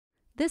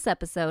This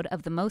episode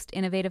of The Most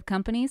Innovative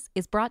Companies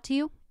is brought to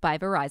you by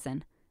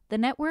Verizon, the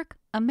network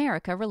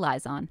America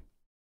relies on.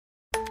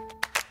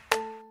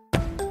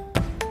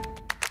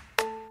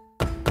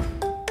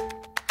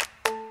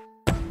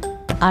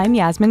 I'm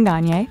Yasmin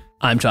Gagne.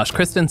 I'm Josh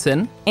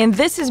Christensen. And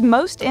this is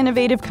Most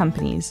Innovative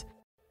Companies.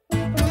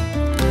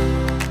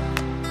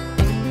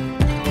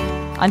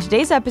 On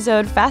today's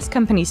episode, Fast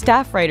Company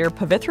staff writer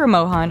Pavithra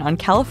Mohan on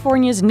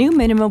California's new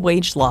minimum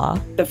wage law.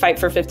 The Fight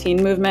for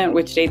 15 movement,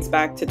 which dates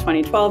back to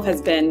 2012,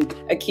 has been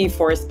a key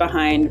force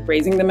behind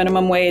raising the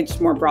minimum wage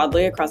more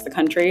broadly across the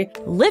country.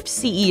 Lyft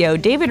CEO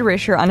David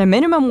Risher on a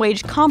minimum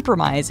wage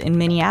compromise in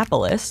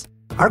Minneapolis.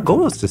 Our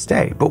goal is to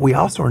stay, but we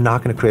also are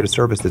not going to create a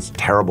service that's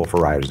terrible for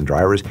riders and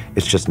drivers.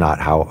 It's just not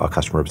how a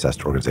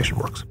customer-obsessed organization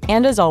works.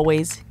 And as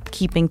always,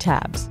 keeping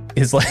tabs.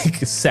 Is like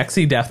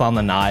Sexy Death on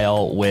the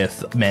Nile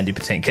with Mandy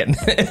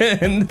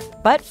Patinkin.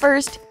 But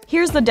first,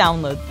 here's the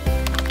download.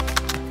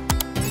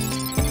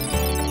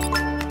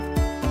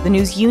 The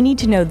news you need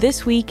to know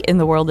this week in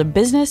the world of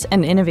business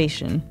and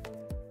innovation.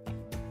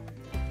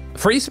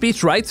 Free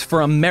speech rights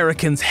for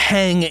Americans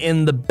hang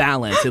in the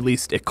balance, at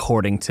least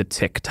according to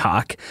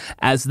TikTok,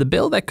 as the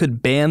bill that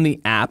could ban the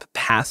app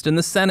passed in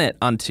the Senate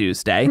on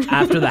Tuesday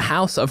after the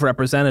House of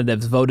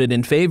Representatives voted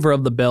in favor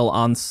of the bill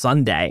on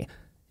Sunday.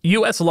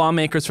 U.S.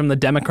 lawmakers from the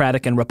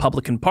Democratic and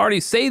Republican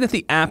parties say that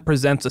the app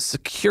presents a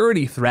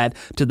security threat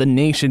to the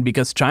nation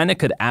because China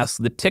could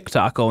ask the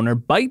TikTok owner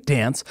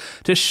ByteDance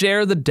to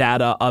share the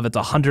data of its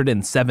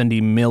 170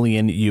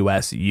 million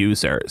U.S.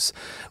 users,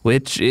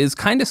 which is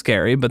kind of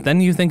scary. But then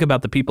you think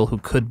about the people who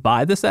could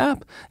buy this app,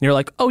 and you're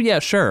like, oh, yeah,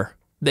 sure.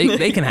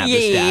 They can have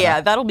this data. Yeah,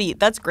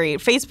 that's great.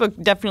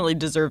 Facebook definitely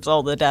deserves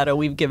all the data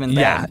we've given them.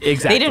 Yeah,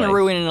 exactly. They didn't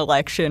ruin an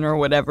election or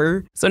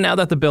whatever. So now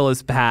that the bill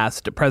is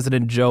passed,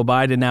 President Joe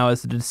Biden now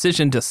has the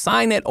decision to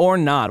sign it or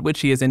not,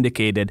 which he has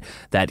indicated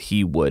that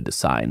he would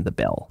sign the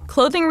bill.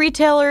 Clothing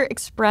retailer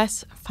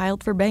Express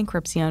filed for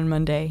bankruptcy on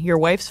Monday. Your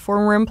wife's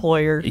former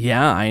employer.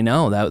 Yeah, I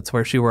know. That's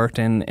where she worked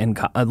in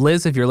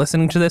Liz, if you're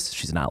listening to this,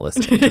 she's not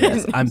listening to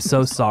this. I'm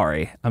so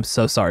sorry. I'm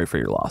so sorry for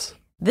your loss.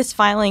 This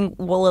filing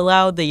will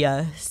allow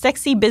the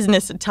sexy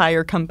business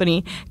attire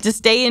company to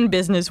stay in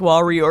business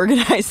while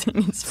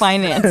reorganizing its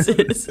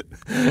finances.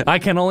 I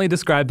can only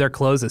describe their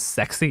clothes as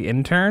sexy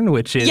intern,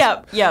 which is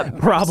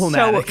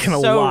problematic in a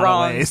lot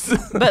of ways.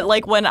 But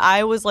like when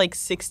I was like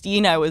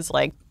 16, I was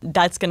like,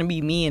 that's going to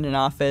be me in an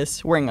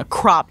office wearing a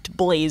cropped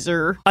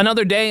blazer.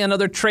 Another day,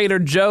 another Trader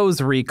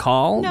Joe's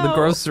recall. No. The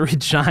grocery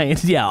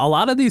giant. Yeah, a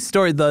lot of these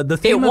stories, the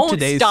theme of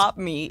today's...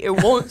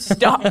 It won't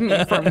stop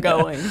me from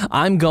going.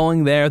 I'm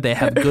going there. They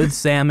have good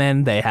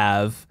salmon. They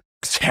have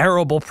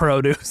terrible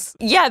produce.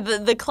 Yeah,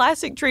 the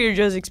classic Trader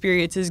Joe's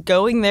experience is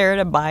going there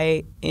to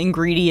buy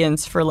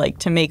ingredients for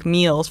to make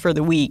meals for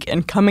the week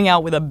and coming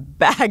out with a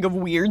bag of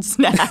weird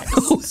snacks.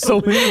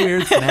 So many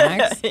weird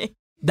snacks.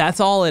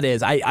 That's all it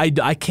is.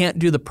 I can't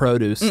do the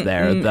produce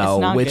there,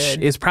 though, which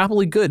is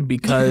probably good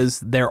because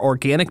their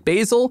organic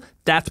basil,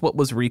 that's what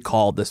was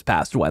recalled this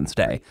past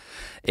Wednesday.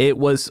 It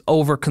was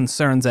over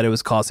concerns that it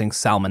was causing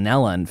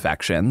salmonella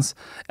infections.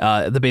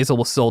 The basil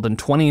was sold in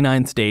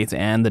 29 states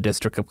and the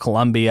District of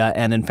Columbia,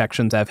 and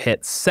infections have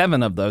hit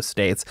 7 of those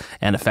states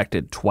and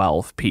affected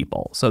 12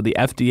 people. So the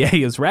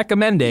FDA is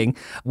recommending,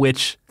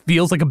 which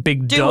feels like a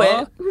big Do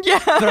it. Yeah.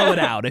 Throw it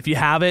out. If you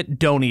have it,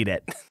 don't eat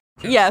it.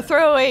 Yeah,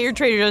 throw away your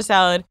Trader Joe's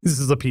salad. This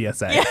is a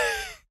PSA. Yeah.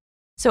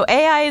 So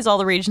AI is all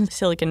the rage in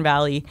Silicon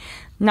Valley.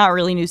 Not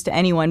really news to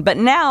anyone, but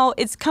now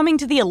it's coming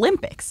to the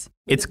Olympics.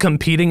 It's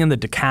competing in the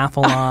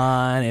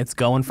decathlon. It's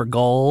going for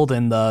gold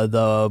in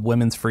the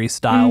women's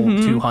freestyle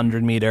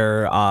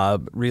 200-meter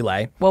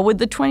relay. Well, with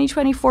the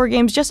 2024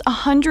 games just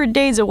 100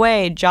 days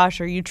away, Josh,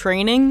 are you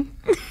training?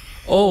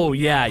 Oh,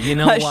 yeah, you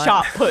know what?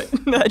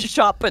 A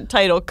shot put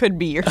title could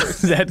be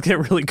yours. That'd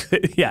get really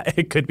good. Yeah,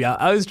 it could be.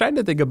 I was trying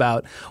to think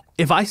about,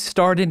 if I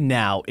started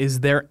now,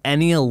 is there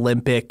any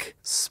Olympic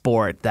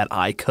sport that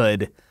I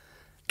could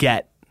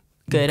get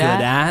good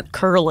at?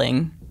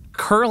 Curling.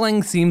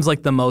 Curling seems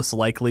like the most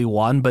likely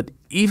one, but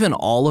even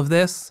all of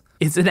this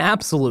is an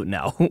absolute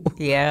no.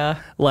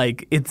 Yeah.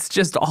 It's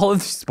just all of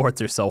these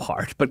sports are so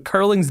hard, but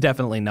curling's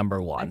definitely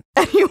number one.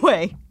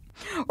 Anyway.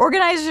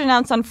 Organizers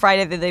announced on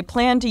Friday that they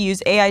plan to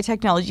use AI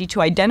technology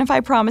to identify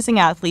promising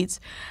athletes,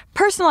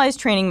 personalize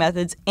training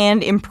methods,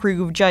 and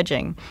improve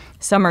judging.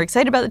 Some are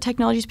excited about the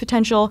technology's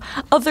potential.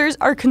 Others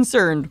are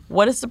concerned.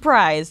 What a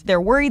surprise. They're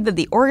worried that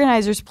the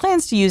organizers'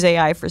 plans to use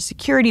AI for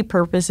security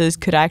purposes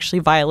could actually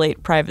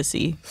violate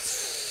privacy.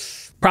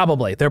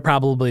 Probably. They're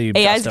probably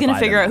AI's going to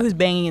figure out who's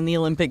banging in the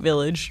Olympic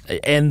Village.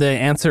 And the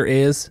answer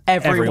is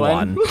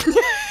everyone.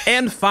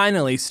 And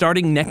finally,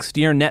 starting next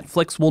year,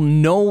 Netflix will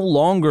no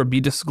longer be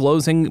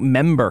disclosing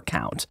member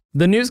count.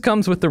 The news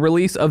comes with the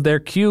release of their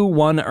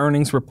Q1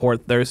 earnings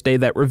report Thursday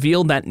that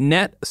revealed that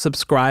net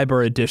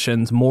subscriber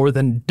additions more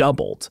than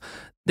doubled.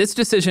 This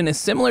decision is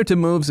similar to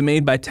moves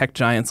made by tech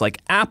giants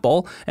like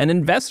Apple, and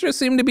investors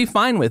seem to be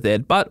fine with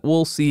it, but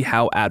we'll see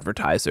how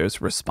advertisers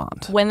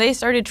respond. When they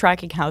started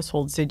tracking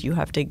households, did you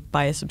have to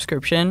buy a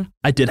subscription?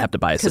 I did have to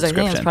buy a subscription. Because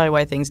I think that's probably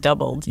why things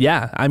doubled.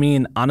 Yeah, I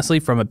mean, honestly,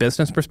 from a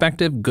business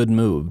perspective, good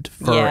move.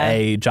 For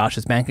a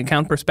Josh's bank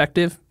account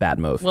perspective, bad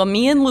move. Well,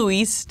 me and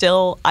Luis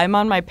I'm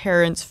on my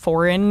parents'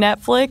 foreign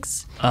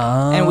Netflix,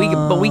 and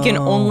but we can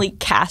only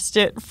cast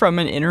it from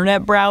an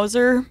internet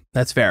browser.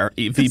 That's fair.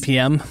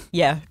 VPN?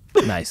 Yeah.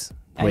 Nice.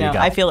 I know.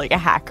 I feel like a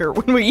hacker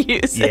when we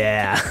use it.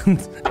 Yeah.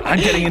 I'm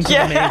getting into the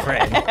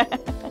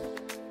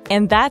mainframe.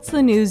 And that's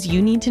the news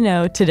you need to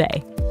know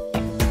today.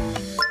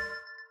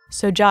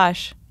 So,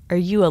 Josh, are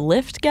you a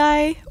Lyft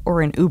guy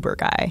or an Uber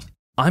guy?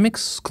 I'm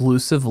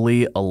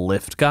exclusively a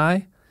Lyft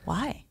guy.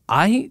 Why?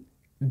 I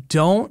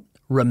don't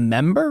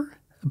remember,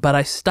 but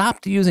I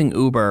stopped using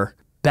Uber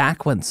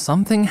back when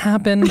something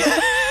happened.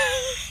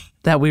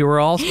 That we were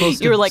all supposed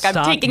to You were like, I'm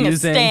stop taking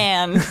using. a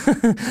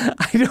stand.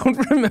 I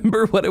don't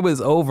remember what it was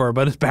over,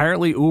 but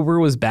apparently Uber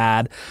was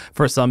bad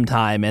for some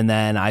time. And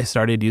then I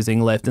started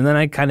using Lyft. And then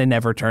I kind of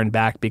never turned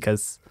back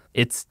because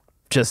it's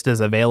just as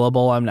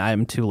available.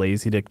 I'm too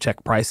lazy to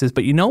check prices.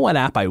 But you know what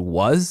app I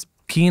was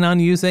keen on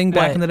using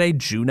back in the day?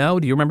 Juno.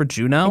 Do you remember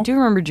Juno? I do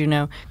remember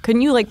Juno.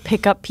 Couldn't you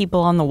pick up people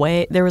on the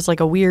way? There was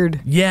a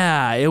weird...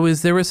 Yeah,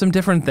 there was some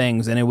different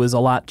things, and it was a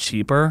lot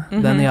cheaper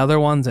than the other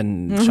ones,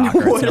 and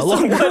shocker, it's no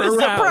longer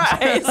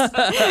around.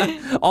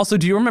 Surprise! Also,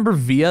 do you remember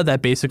Via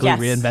that basically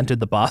reinvented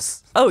the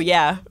bus? Oh,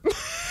 yeah.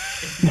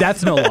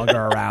 That's no longer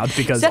around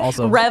because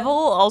also... Revel,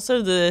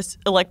 also this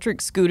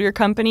electric scooter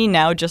company,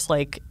 now just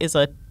is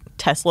a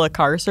Tesla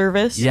car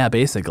service. Yeah,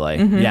 basically.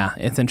 Yeah,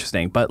 it's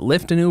interesting. But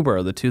Lyft and Uber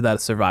are the two that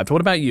survived. What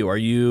about you? Are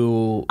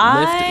you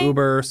Lyft,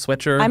 Uber,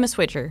 switcher? I'm a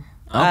switcher.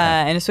 Okay.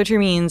 And a switcher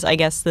means, I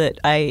guess, that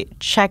I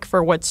check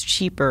for what's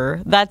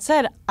cheaper. That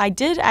said, I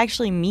did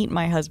actually meet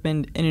my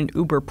husband in an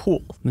Uber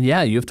pool.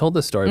 Yeah, you've told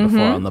this story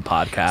before on the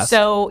podcast.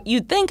 So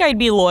you'd think I'd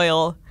be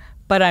loyal,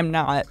 but I'm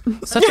not.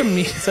 Such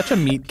a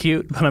meet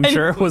cute, but I'm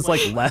sure it was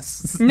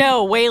less.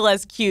 No, way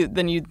less cute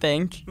than you'd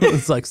think.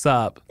 It's like,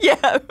 sup?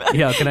 Yeah.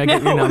 Yeah, can I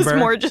get your number? It was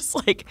more just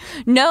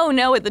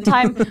no. At the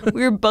time,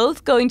 we were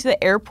both going to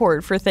the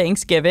airport for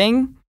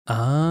Thanksgiving.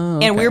 Oh,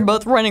 okay. And we were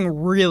both running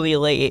really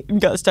late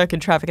and got stuck in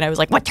traffic. And I was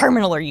like, what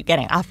terminal are you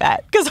getting off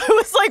at? Because I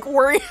was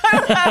worried.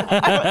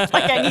 I was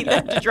like, I need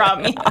them to drop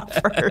me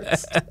off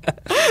first.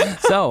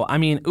 So, I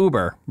mean,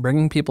 Uber,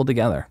 bringing people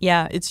together.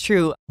 Yeah, it's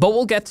true. But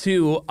we'll get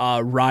to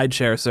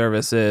rideshare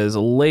services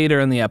later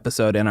in the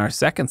episode in our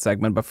second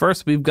segment. But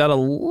first, we've got a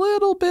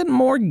little bit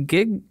more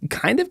gig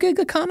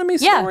economy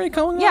story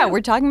going on. Yeah,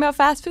 we're talking about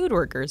fast food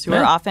workers who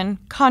are often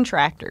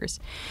contractors.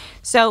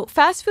 So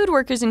fast food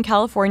workers in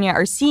California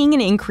are seeing an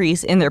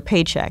increase in their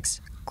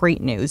paychecks. Great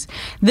news.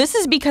 This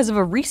is because of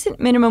a recent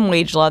minimum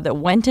wage law that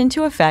went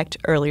into effect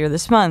earlier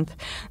this month.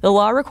 The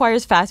law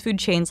requires fast food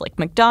chains like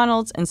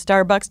McDonald's and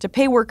Starbucks to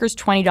pay workers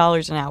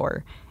 $20 an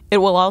hour. It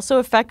will also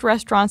affect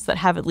restaurants that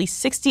have at least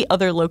 60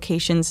 other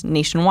locations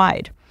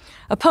nationwide.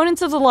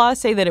 Opponents of the law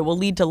say that it will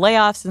lead to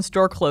layoffs and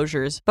store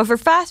closures, but for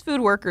fast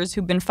food workers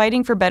who've been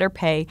fighting for better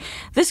pay,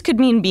 this could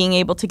mean being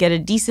able to get a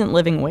decent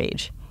living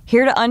wage.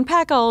 Here to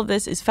unpack all of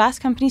this is Fast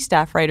Company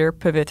staff writer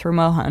Pavitra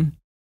Mohan.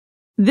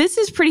 This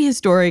is pretty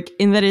historic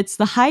in that it's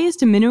the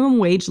highest minimum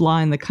wage law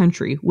in the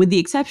country, with the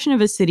exception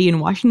of a city in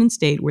Washington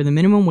state where the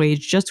minimum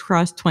wage just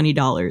crossed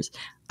 $20.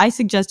 I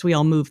suggest we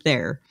all move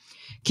there.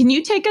 Can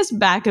you take us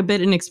back a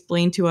bit and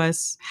explain to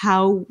us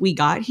how we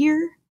got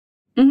here?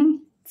 Mm-hmm.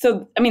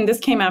 So, this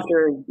came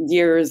after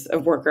years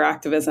of worker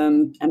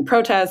activism and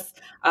protests.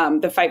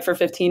 The Fight for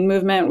 15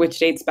 movement, which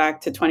dates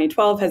back to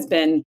 2012, has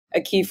been a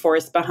key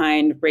force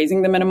behind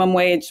raising the minimum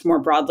wage more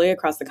broadly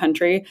across the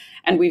country.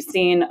 And we've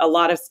seen a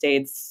lot of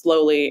states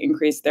slowly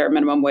increase their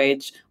minimum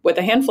wage, with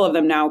a handful of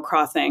them now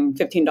crossing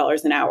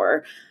 $15 an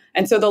hour.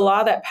 And so the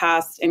law that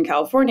passed in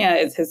California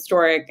is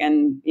historic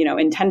and,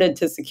 intended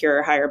to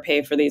secure higher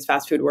pay for these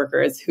fast food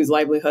workers whose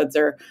livelihoods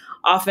are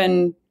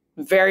often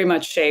very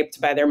much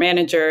shaped by their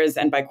managers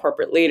and by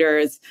corporate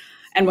leaders.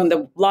 And when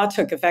the law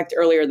took effect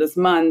earlier this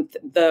month,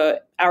 the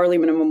hourly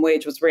minimum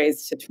wage was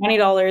raised to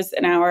 $20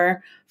 an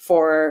hour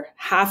for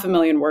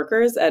 500,000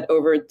 workers at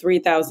over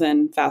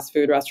 3,000 fast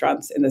food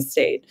restaurants in the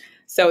state.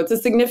 So it's a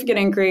significant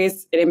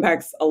increase. It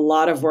impacts a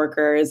lot of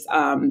workers.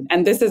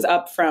 And this is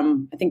up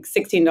from, I think,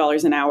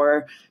 $16 an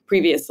hour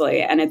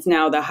previously. And it's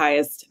now the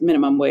highest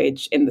minimum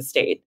wage in the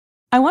state.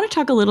 I want to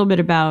talk a little bit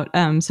about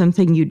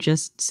something you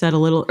just said a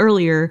little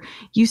earlier.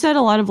 You said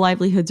a lot of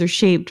livelihoods are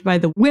shaped by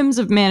the whims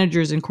of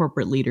managers and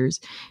corporate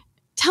leaders.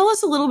 Tell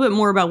us a little bit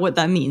more about what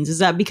that means. Is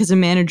that because a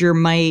manager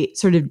might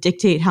sort of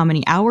dictate how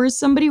many hours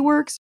somebody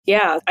works?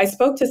 Yeah, I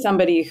spoke to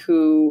somebody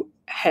who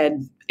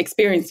had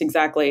experienced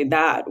exactly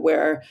that,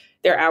 where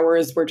their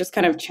hours were just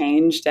kind of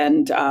changed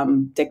and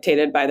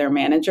dictated by their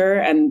manager.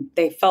 And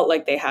they felt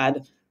like they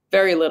had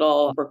very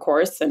little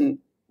recourse. And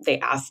they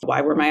asked,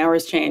 why were my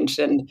hours changed?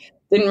 And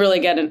didn't really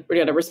get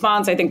a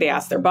response. I think they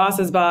asked their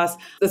boss's boss.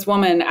 This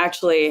woman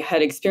actually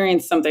had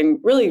experienced something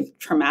really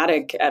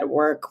traumatic at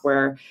work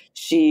where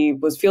she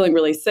was feeling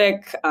really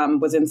sick,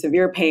 was in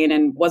severe pain,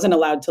 and wasn't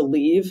allowed to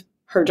leave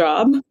her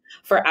job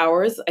for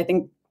hours, I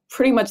think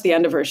pretty much the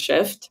end of her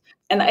shift.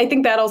 And I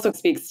think that also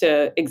speaks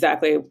to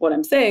exactly what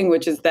I'm saying,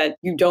 which is that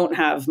you don't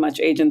have much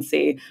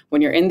agency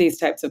when you're in these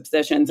types of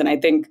positions. And I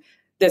think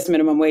this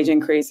minimum wage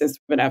increase is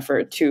an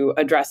effort to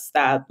address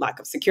that lack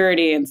of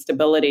security and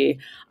stability.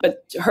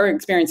 But her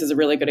experience is a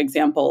really good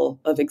example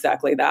of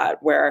exactly that,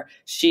 where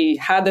she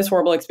had this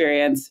horrible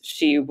experience.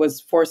 She was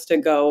forced to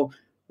go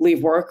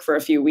leave work for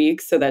a few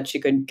weeks so that she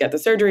could get the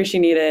surgery she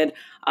needed.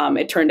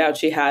 It turned out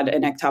she had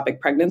an ectopic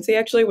pregnancy,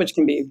 actually, which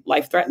can be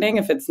life-threatening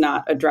if it's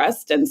not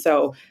addressed. And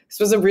so this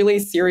was a really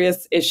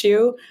serious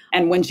issue.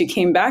 And when she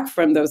came back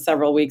from those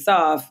several weeks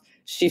off,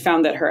 she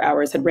found that her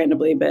hours had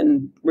randomly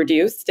been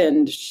reduced.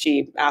 And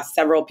she asked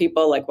several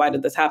people, like, why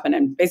did this happen?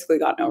 And basically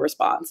got no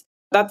response.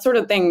 That sort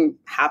of thing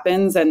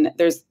happens. And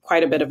there's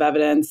quite a bit of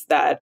evidence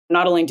that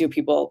not only do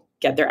people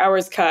get their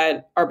hours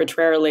cut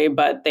arbitrarily,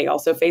 but they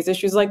also face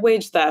issues like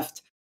wage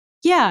theft.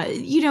 Yeah,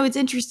 it's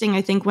interesting,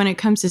 I think, when it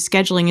comes to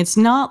scheduling, it's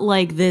not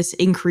like this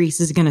increase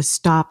is going to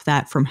stop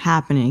that from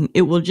happening.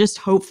 It will just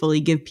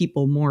hopefully give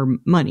people more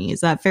money.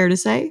 Is that fair to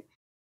say?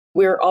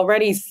 We're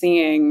already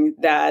seeing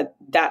that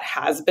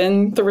has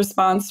been the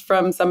response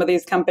from some of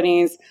these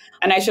companies.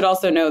 And I should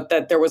also note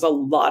that there was a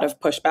lot of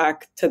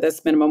pushback to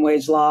this minimum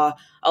wage law.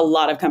 A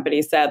lot of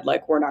companies said,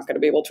 like, we're not going to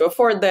be able to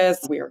afford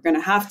this. We are going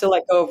to have to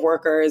let go of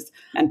workers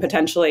and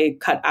potentially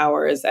cut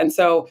hours. And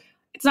so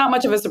it's not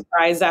much of a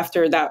surprise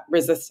after that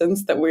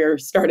resistance that we're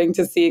starting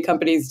to see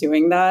companies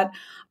doing that.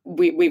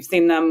 We've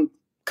seen them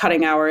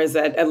cutting hours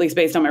at least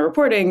based on my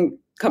reporting.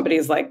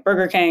 Companies like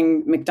Burger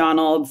King,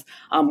 McDonald's,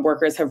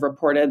 workers have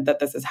reported that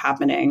this is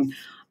happening.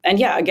 And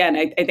yeah, again,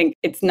 I think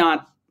it's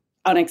not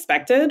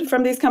unexpected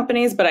from these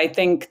companies, but I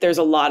think there's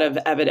a lot of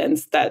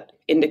evidence that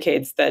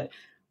indicates that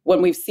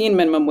when we've seen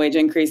minimum wage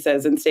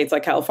increases in states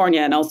like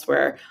California and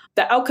elsewhere,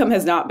 the outcome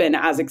has not been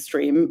as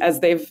extreme as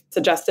they've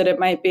suggested it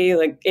might be.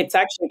 Like, it's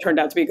actually turned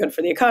out to be good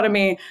for the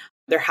economy.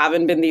 There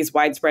haven't been these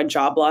widespread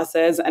job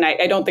losses. And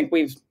I don't think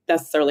we've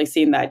necessarily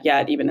seen that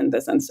yet, even in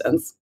this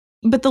instance.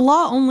 But the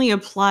law only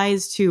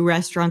applies to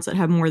restaurants that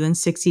have more than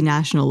 60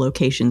 national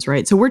locations,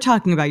 right? So we're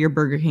talking about your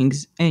Burger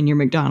Kings and your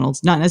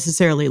McDonald's, not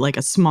necessarily like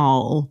a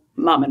small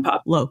mom and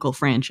pop local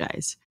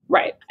franchise.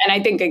 Right. And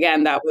I think,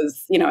 again, that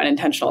was, an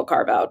intentional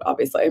carve out,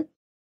 obviously.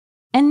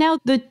 And now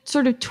the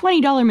sort of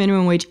 $20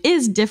 minimum wage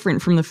is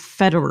different from the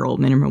federal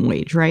minimum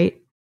wage, right?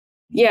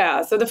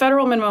 Yeah. So the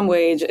federal minimum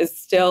wage is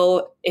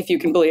still, if you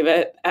can believe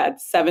it, at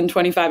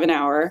 $7.25 an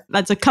hour.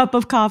 That's a cup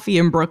of coffee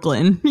in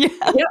Brooklyn. Yeah.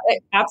 Yeah,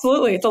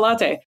 absolutely. It's a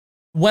latte.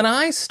 When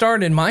I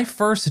started, my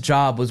first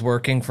job was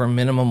working for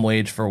minimum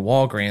wage for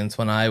Walgreens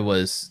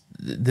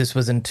this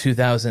was in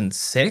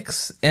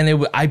 2006.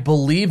 And I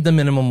believe the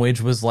minimum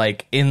wage was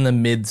like in the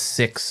mid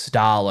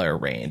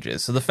 $6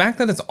 ranges. So the fact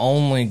that it's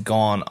only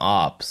gone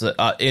up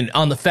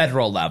on the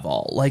federal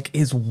level, like,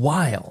 is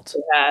wild.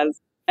 It has.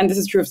 And this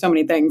is true of so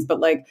many things, but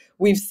like,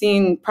 we've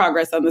seen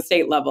progress on the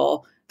state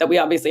level that we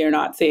obviously are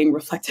not seeing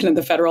reflected in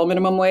the federal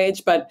minimum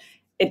wage. But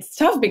it's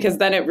tough because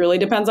then it really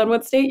depends on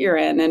what state you're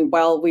in. And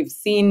while we've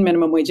seen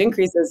minimum wage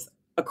increases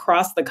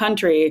across the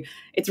country,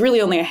 it's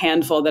really only a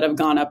handful that have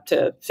gone up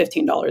to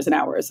 $15 an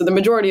hour. So the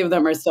majority of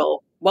them are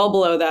still well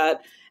below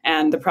that.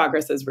 And the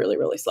progress is really,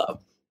 really slow.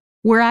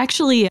 We're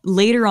actually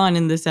later on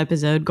in this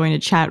episode going to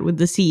chat with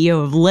the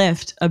CEO of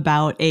Lyft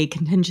about a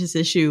contentious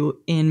issue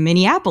in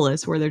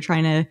Minneapolis where they're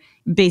trying to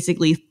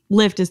basically,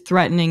 Lyft is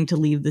threatening to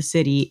leave the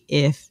city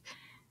if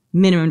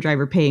minimum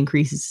driver pay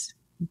increases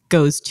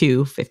goes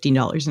to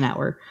 $15 an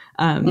hour.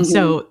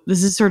 So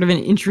this is sort of an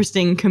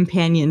interesting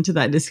companion to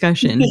that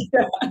discussion.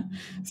 Yeah,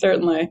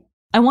 certainly.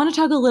 I want to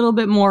talk a little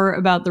bit more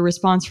about the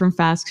response from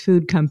fast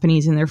food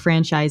companies and their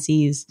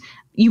franchisees.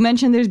 You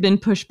mentioned there's been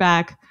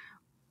pushback.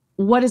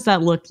 What does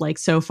that look like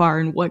so far,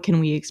 and what can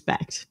we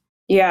expect?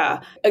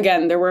 Yeah.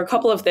 Again, there were a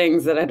couple of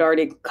things that had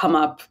already come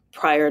up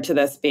prior to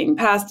this being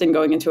passed and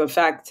going into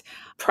effect.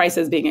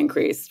 Prices being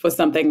increased was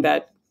something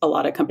that a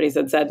lot of companies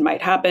had said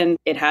might happen.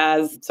 It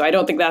has. So I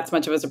don't think that's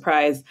much of a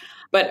surprise.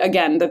 But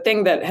again, the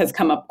thing that has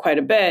come up quite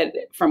a bit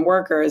from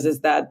workers is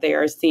that they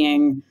are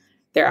seeing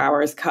their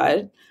hours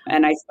cut.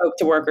 And I spoke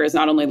to workers,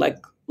 not only like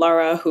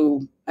Laura,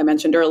 who I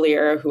mentioned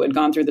earlier, who had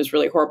gone through this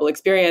really horrible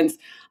experience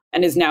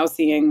and is now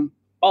seeing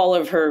all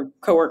of her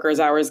coworkers'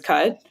 hours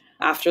cut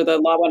after the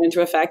law went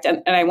into effect.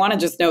 And I want to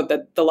just note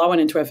that the law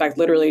went into effect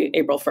literally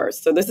April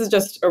 1st. So this is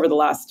just over the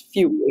last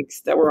few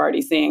weeks that we're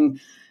already seeing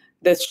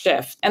this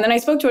shift. And then I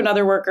spoke to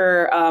another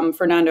worker,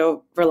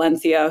 Fernando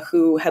Valencia,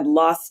 who had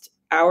lost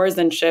hours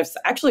and shifts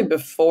actually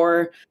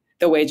before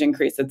the wage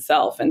increase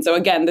itself. And so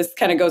again, this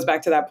kind of goes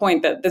back to that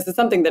point that this is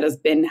something that has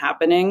been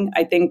happening.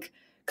 I think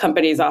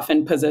companies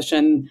often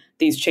position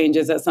these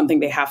changes as something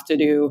they have to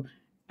do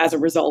as a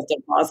result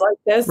of laws like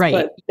this, right.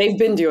 But they've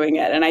been doing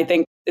it. And I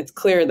think it's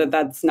clear that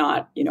that's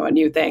not, a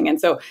new thing. And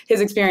so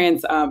his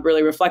experience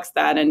really reflects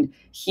that. And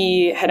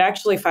he had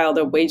actually filed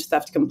a wage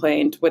theft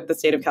complaint with the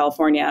state of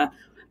California.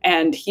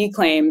 And he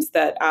claims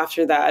that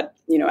after that,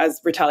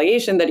 as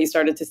retaliation, that he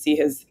started to see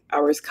his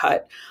hours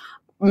cut.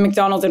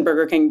 McDonald's and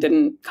Burger King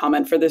didn't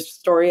comment for this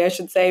story, I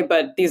should say,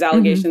 but these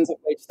allegations of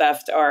wage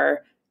theft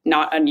are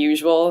not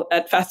unusual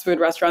at fast food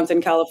restaurants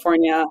in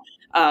California.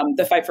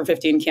 The Fight for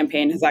 15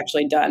 campaign has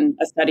actually done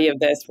a study of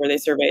this where they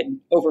surveyed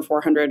over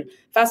 400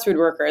 fast food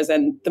workers,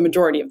 and the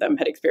majority of them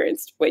had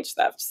experienced wage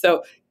theft.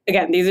 So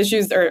again, these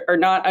issues are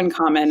not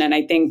uncommon. And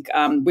I think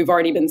we've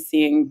already been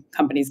seeing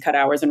companies cut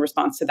hours in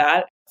response to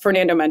that.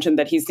 Fernando mentioned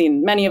that he's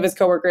seen many of his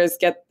coworkers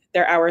get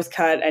their hours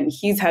cut, and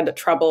he's had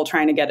trouble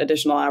trying to get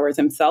additional hours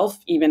himself,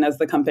 even as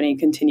the company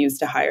continues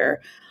to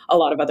hire a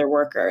lot of other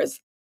workers.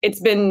 It's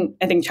been,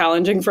 I think,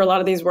 challenging for a lot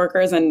of these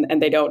workers,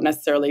 and they don't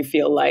necessarily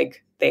feel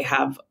like they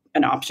have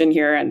an option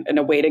here and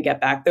a way to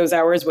get back those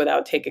hours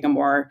without taking a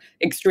more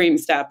extreme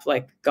step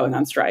like going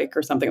on strike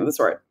or something of the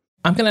sort.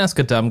 I'm going to ask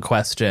a dumb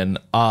question.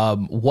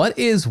 What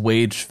is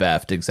wage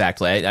theft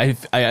exactly?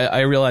 I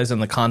realize in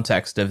the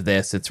context of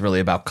this, it's really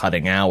about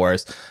cutting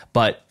hours.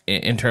 But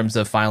in terms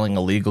of filing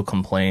a legal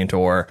complaint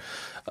or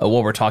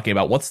what we're talking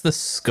about, what's the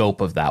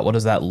scope of that? What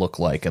does that look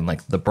like in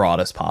like the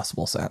broadest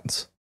possible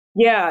sense?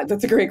 Yeah,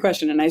 that's a great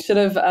question. And I should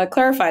have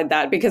clarified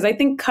that, because I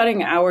think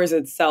cutting hours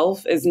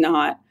itself is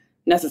not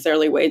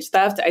necessarily wage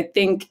theft. I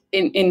think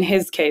in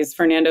his case,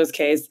 Fernando's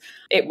case,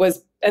 it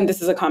was, and this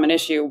is a common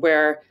issue,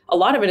 where a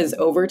lot of it is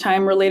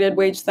overtime related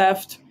wage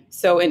theft.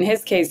 So in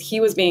his case, he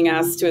was being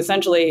asked to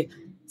essentially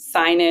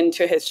sign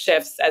into his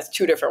shifts as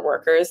two different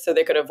workers so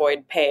they could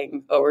avoid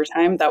paying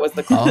overtime. That was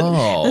the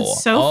clause.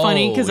 That's so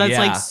funny, because that's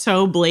like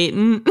so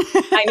blatant.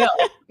 I know,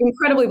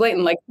 incredibly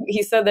blatant. Like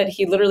he said that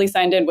he literally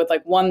signed in with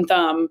like one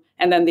thumb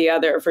and then the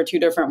other for two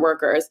different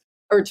workers,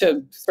 or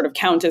to sort of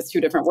count as two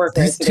different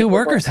workers. These two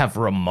workers have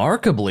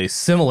remarkably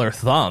similar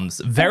thumbs,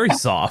 very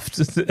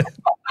soft.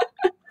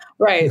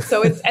 Right.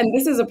 So and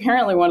this is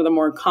apparently one of the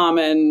more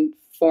common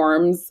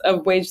forms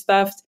of wage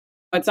theft.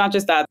 It's not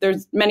just that.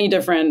 There's many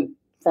different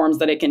forms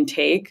that it can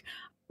take.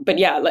 But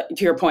yeah,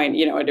 to your point,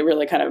 it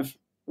really kind of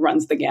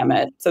runs the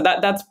gamut. So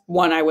that's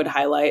one I would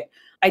highlight.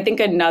 I think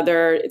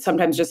another, it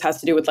sometimes just has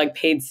to do with like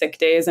paid sick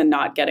days and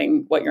not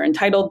getting what you're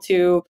entitled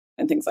to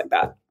and things like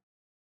that.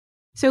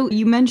 So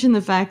you mentioned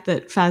the fact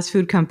that fast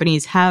food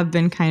companies have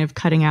been kind of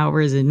cutting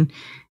hours and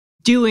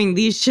doing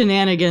these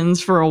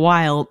shenanigans for a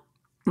while.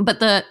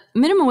 But the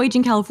minimum wage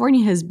in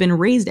California has been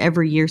raised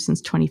every year since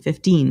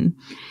 2015.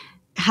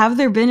 Have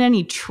there been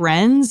any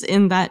trends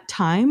in that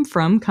time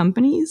from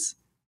companies?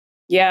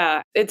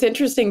 Yeah, it's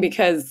interesting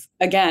because,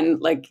 again,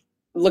 like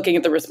looking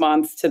at the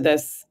response to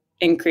this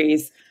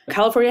increase,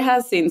 California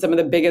has seen some of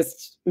the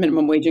biggest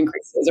minimum wage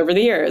increases over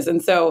the years.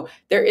 And so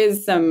there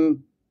is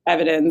some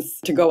evidence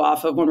to go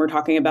off of when we're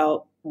talking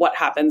about what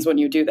happens when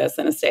you do this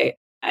in a state.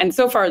 And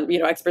so far,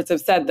 experts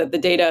have said that the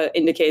data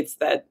indicates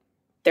that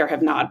there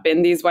have not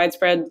been these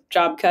widespread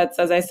job cuts,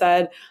 as I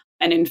said.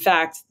 And in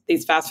fact,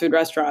 these fast food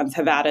restaurants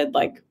have added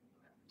like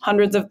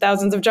hundreds of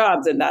thousands of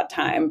jobs in that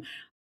time.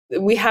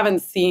 We haven't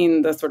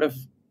seen the sort of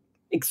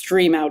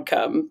extreme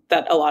outcome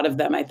that a lot of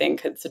them, I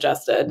think, had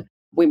suggested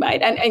we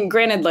might. And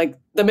granted, like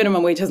the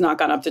minimum wage has not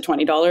gone up to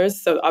 $20.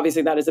 So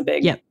obviously that is a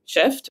big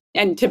shift.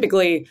 And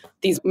typically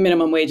these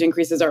minimum wage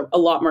increases are a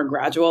lot more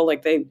gradual.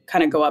 Like they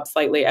kind of go up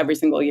slightly every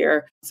single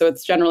year. So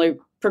it's generally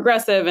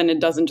progressive and it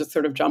doesn't just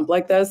sort of jump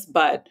like this.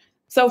 But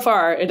so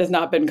far, it has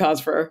not been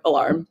cause for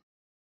alarm.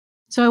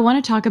 So I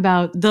want to talk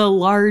about the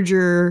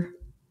larger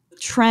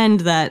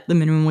trend that the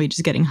minimum wage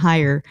is getting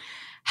higher.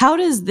 How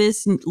does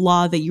this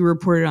law that you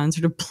reported on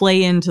sort of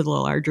play into the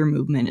larger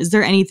movement? Is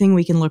there anything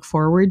we can look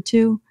forward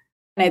to?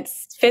 It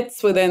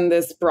fits within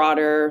this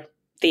broader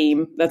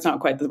theme. That's not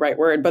quite the right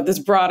word, but this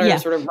broader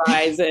sort of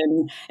rise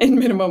in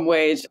minimum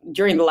wage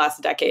during the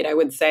last decade, I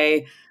would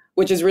say,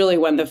 which is really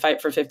when the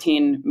Fight for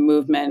 15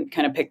 movement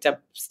kind of picked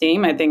up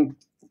steam. I think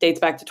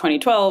dates back to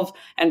 2012.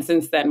 And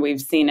since then,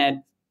 we've seen it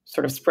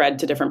sort of spread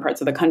to different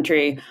parts of the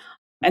country.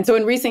 And so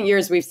in recent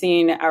years, we've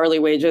seen hourly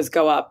wages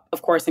go up,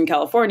 of course, in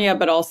California,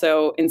 but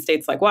also in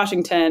states like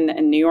Washington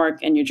and New York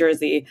and New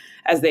Jersey,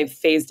 as they've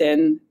phased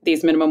in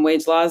these minimum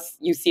wage laws.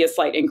 You see a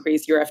slight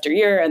increase year after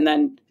year, and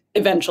then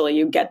eventually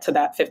you get to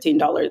that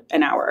 $15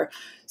 an hour.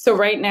 So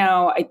right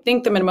now, I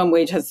think the minimum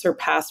wage has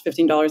surpassed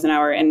 $15 an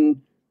hour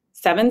in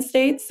 7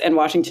 states and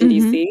Washington,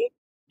 D.C.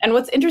 And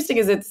what's interesting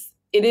is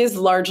it is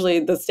largely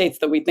the states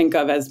that we think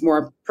of as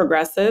more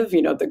progressive,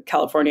 the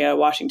California,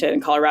 Washington,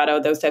 Colorado,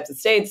 those types of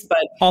states, but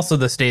also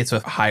the states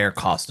with higher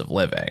cost of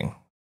living.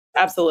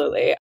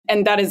 Absolutely.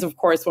 And that is, of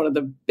course, one of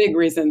the big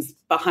reasons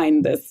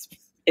behind this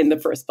in the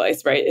first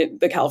place, right?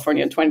 The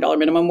California $20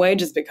 minimum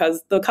wage is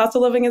because the cost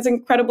of living is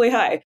incredibly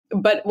high.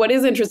 But what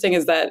is interesting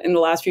is that in the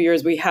last few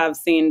years, we have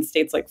seen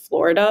states like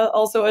Florida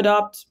also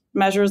adopt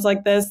measures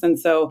like this. And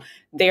so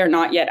they are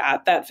not yet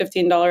at that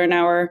 $15 an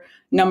hour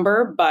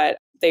number, but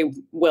they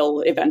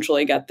will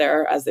eventually get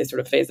there as they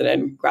sort of phase it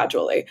in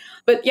gradually.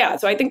 But yeah,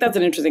 so I think that's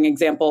an interesting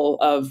example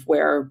of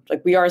where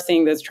like we are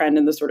seeing this trend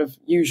in the sort of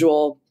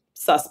usual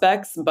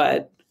suspects,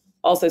 but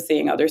also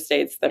seeing other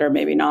states that are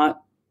maybe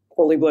not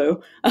wholly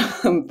blue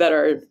that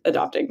are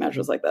adopting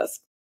measures like this.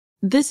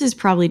 This is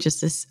probably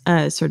just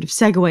a sort of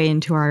segue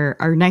into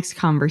our next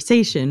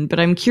conversation, but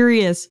I'm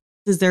curious,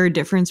 is there a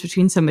difference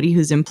between somebody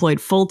who's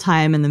employed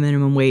full-time and the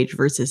minimum wage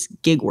versus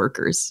gig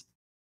workers?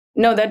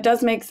 No, that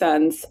does make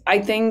sense. I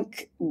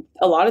think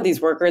a lot of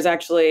these workers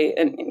actually,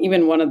 and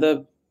even one of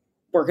the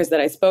workers that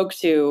I spoke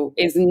to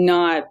is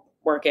not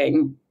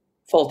working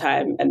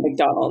full-time at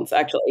McDonald's.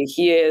 Actually,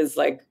 he is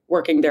like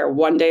working there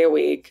 1 day a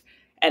week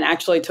and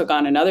actually took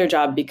on another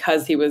job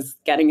because he was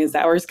getting his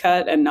hours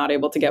cut and not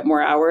able to get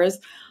more hours.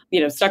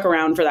 Stuck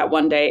around for that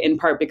 1 day in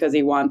part because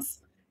he wants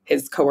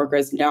his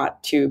coworkers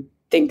not to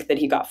think that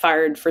he got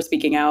fired for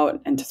speaking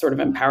out and to sort of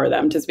empower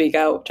them to speak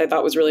out, which I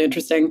thought was really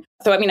interesting.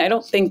 So, I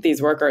don't think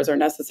these workers are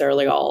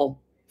necessarily all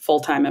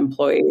full-time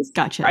employees.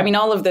 Gotcha.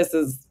 All of this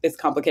is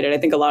complicated. I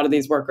think a lot of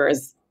these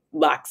workers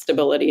lack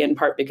stability in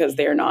part because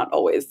they are not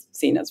always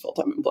seen as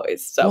full-time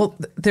employees. So, well,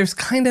 there's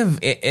kind of,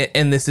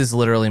 and this is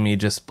literally me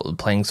just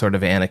playing sort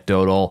of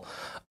anecdotal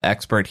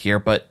expert here,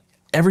 but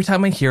every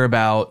time I hear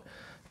about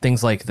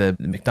things like the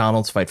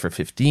McDonald's Fight for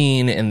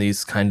 15 and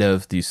these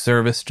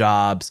service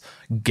jobs,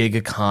 gig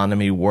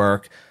economy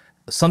work,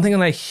 something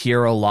that I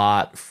hear a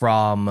lot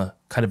from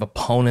kind of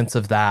opponents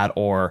of that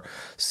or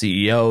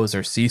CEOs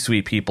or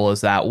C-suite people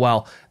is that,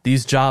 well,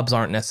 these jobs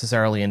aren't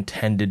necessarily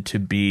intended to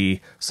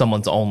be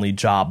someone's only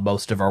job.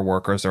 Most of our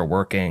workers are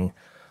working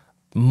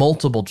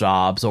multiple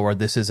jobs, or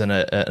this is an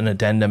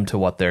addendum to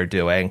what they're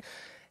doing,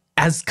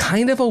 as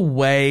kind of a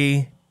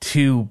way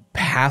to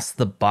pass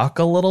the buck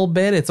a little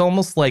bit. It's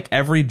almost like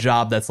every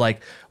job that's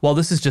like, well,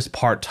 this is just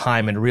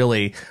part-time and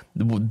really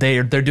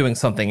they're doing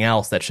something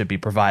else that should be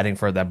providing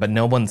for them, but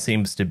no one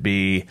seems to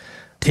be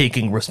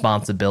taking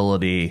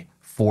responsibility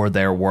for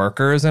their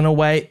workers in a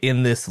way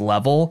in this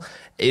level.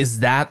 Is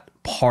that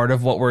part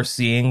of what we're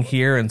seeing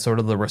here and sort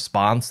of the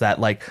response that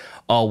like,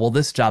 oh, well,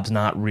 this job's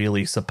not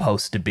really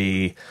supposed to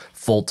be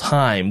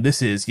full-time.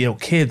 This is,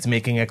 kids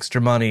making extra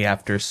money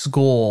after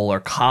school or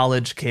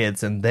college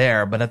kids and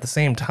there. But at the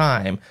same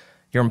time,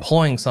 you're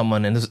employing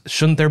someone, and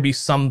shouldn't there be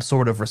some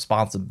sort of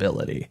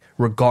responsibility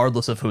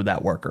regardless of who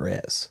that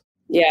worker is?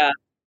 Yeah.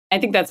 I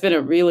think that's been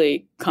a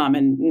really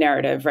common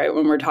narrative, right?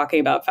 When we're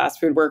talking about fast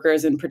food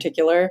workers in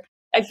particular,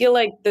 I feel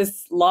like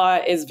this law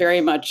is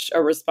very much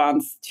a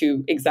response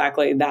to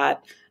exactly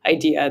that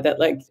idea that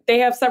like they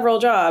have several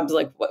jobs.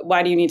 Like,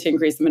 why do you need to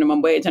increase the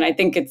minimum wage? And I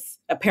think it's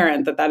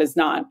apparent that that is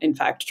not, in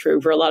fact, true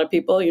for a lot of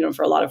people.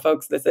 For a lot of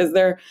folks, this is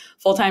their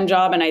full-time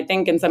job. And I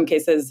think in some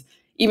cases,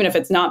 even if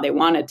it's not, they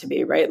want it to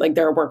be, right? Like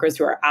there are workers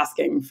who are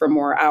asking for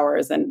more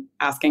hours and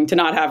asking to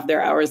not have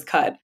their hours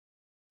cut.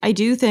 I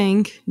do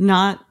think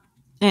not,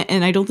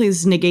 and I don't think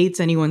this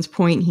negates anyone's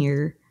point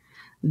here,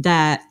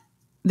 that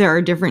there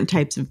are different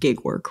types of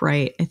gig work,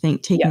 right? I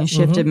think taking a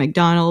shift at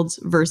McDonald's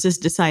versus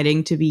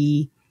deciding to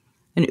be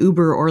an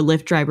Uber or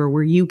Lyft driver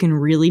where you can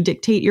really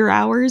dictate your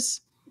hours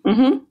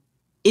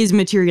is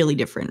materially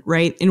different,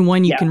 right? In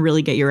one, you can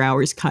really get your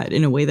hours cut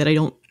in a way that I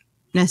don't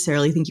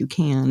necessarily think you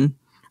can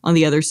on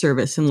the other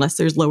service unless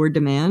there's lower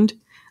demand.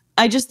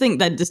 I just think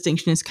that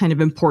distinction is kind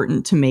of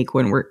important to make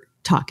when we're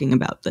talking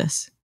about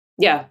this.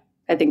 Yeah,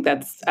 I think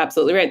that's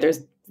absolutely right.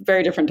 There's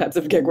very different types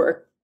of gig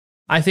work.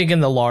 I think in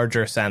the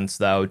larger sense,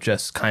 though,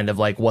 just kind of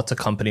like what's a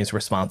company's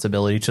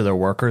responsibility to their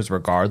workers,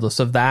 regardless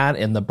of that,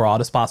 in the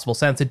broadest possible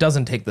sense, it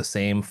doesn't take the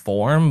same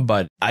form.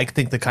 But I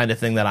think the kind of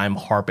thing that I'm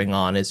harping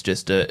on is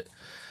just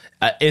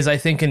is I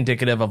think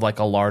indicative of like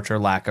a larger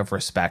lack of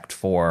respect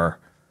for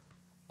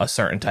a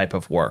certain type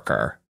of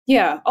worker.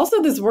 Yeah.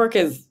 Also, this work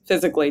is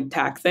physically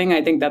taxing.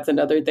 I think that's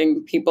another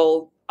thing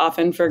people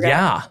often forget.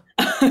 Yeah.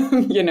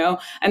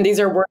 And these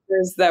are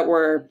workers that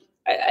were,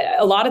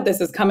 a lot of this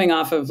is coming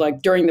off of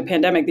like during the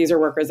pandemic, these are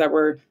workers that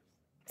were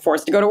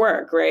forced to go to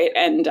work, right?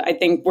 And I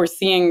think we're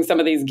seeing some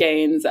of these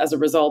gains as a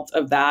result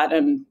of that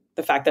and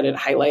the fact that it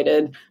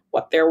highlighted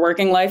what their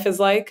working life is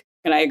like.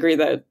 And I agree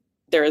that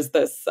there is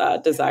this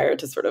desire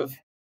to sort of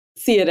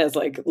see it as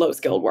like low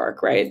skilled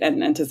work, right?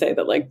 And to say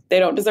that like they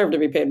don't deserve to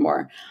be paid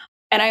more.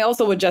 And I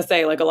also would just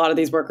say like a lot of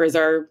these workers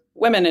are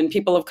women and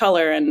people of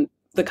color and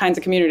the kinds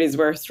of communities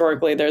where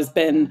historically there's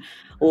been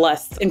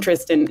less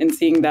interest in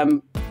seeing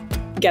them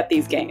get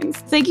these gains.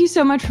 Thank you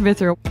so much,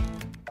 Pavitra.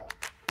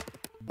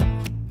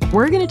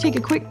 We're going to take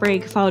a quick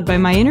break, followed by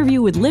my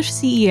interview with Lyft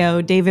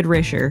CEO David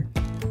Risher.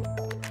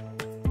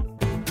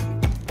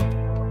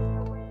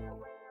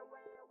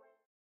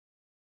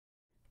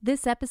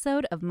 This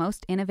episode of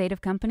Most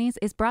Innovative Companies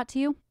is brought to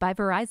you by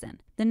Verizon,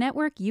 the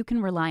network you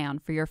can rely on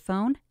for your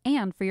phone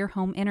and for your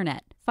home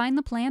internet. Find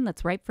the plan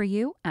that's right for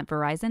you at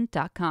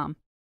Verizon.com.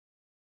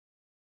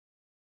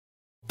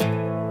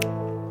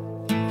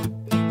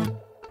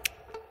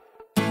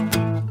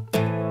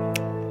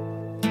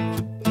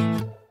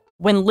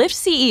 When Lyft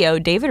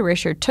CEO David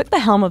Risher took the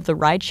helm of the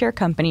rideshare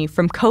company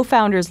from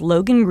co-founders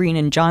Logan Green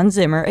and John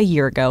Zimmer a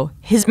year ago,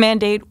 his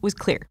mandate was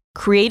clear.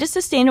 Create a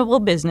sustainable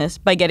business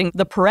by getting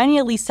the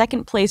perennially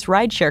second-place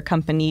rideshare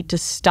company to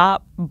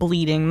stop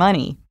bleeding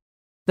money.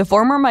 The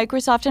former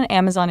Microsoft and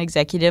Amazon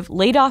executive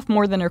laid off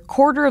more than a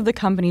quarter of the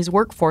company's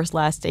workforce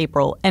last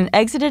April and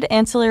exited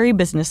ancillary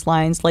business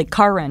lines like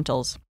car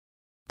rentals.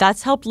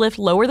 That's helped Lyft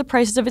lower the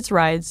prices of its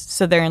rides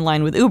so they're in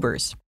line with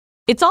Uber's.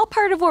 It's all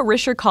part of what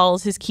Risher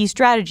calls his key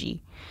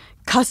strategy.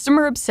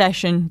 Customer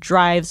obsession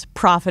drives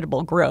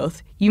profitable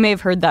growth. You may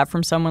have heard that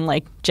from someone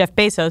like Jeff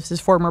Bezos, his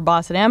former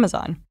boss at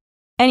Amazon.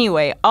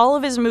 Anyway, all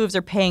of his moves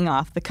are paying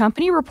off. The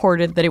company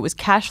reported that it was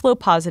cash flow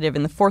positive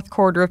in the fourth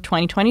quarter of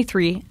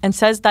 2023 and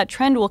says that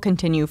trend will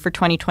continue for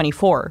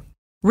 2024.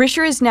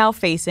 Risher is now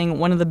facing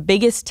one of the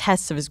biggest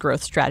tests of his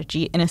growth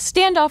strategy in a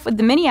standoff with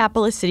the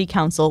Minneapolis City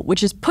Council,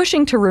 which is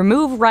pushing to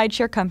remove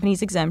rideshare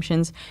companies'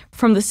 exemptions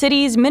from the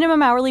city's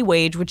minimum hourly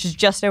wage, which is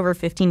just over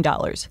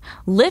 $15.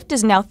 Lyft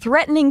is now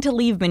threatening to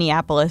leave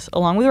Minneapolis,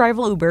 along with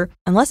rival Uber,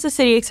 unless the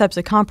city accepts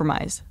a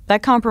compromise.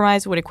 That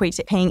compromise would equate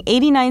to paying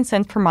 89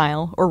 cents per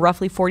mile, or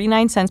roughly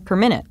 49 cents per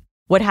minute.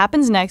 What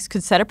happens next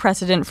could set a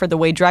precedent for the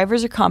way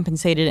drivers are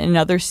compensated in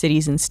other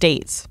cities and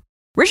states.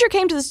 Risher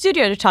came to the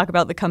studio to talk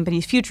about the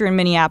company's future in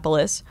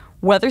Minneapolis,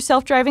 whether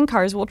self-driving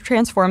cars will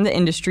transform the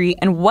industry,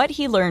 and what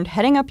he learned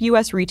heading up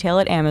U.S. retail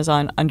at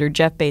Amazon under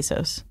Jeff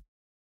Bezos.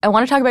 I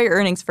want to talk about your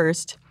earnings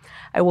first.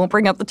 I won't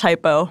bring up the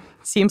typo.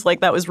 Seems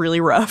like that was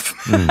really rough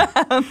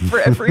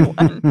for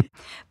everyone.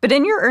 But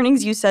in your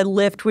earnings, you said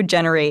Lyft would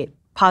generate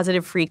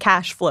positive free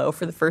cash flow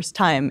for the first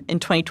time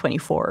in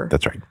 2024.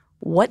 That's right.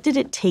 What did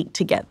it take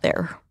to get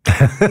there?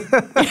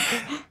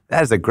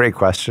 That is a great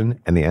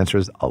question, and the answer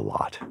is a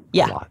lot.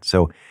 Yeah. A lot.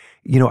 So,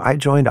 I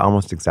joined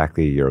almost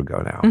exactly a year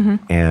ago now,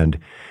 and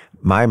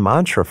my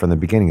mantra from the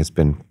beginning has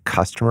been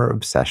customer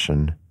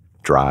obsession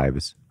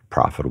drives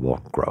profitable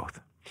growth.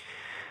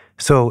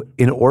 So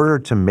in order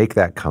to make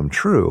that come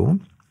true,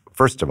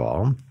 first of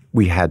all,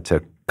 we had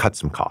to cut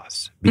some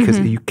costs because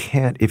you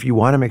can't, if you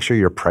want to make sure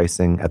you're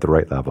pricing at the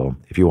right level,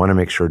 if you want to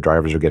make sure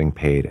drivers are getting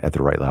paid at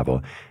the right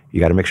level, you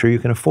got to make sure you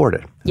can afford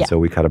it. And so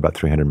we cut about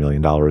 $300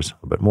 million, a little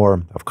bit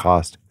more of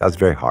cost. That was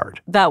very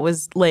hard. That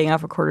was laying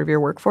off a quarter of your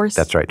workforce?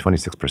 That's right,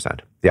 26%.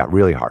 Yeah,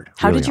 really hard.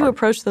 How did you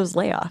approach those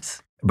layoffs?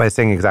 By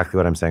saying exactly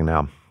what I'm saying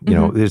now.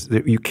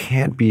 You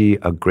can't be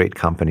a great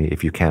company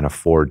if you can't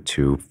afford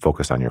to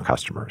focus on your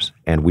customers.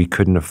 And we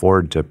couldn't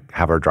afford to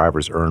have our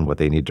drivers earn what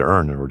they need to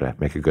earn in order to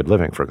make a good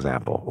living, for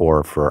example,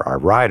 or for our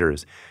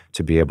riders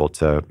to be able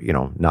to,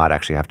 not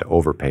actually have to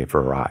overpay for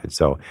a ride.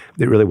 So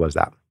it really was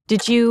that.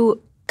 Did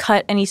you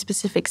cut any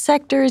specific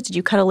sectors? Did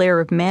you cut a layer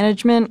of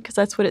management? Because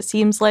that's what it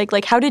seems like.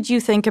 Like, how did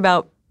you think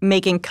about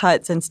making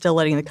cuts and still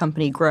letting the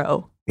company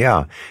grow?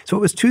 Yeah. So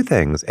it was two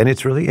things. And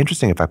it's really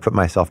interesting if I put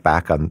myself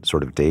back on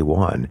sort of day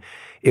one.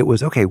 It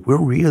was, okay,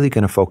 we're really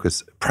going to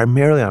focus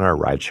primarily on our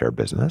rideshare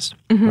business,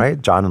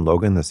 right? John and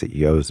Logan, the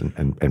CEOs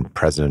and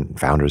president and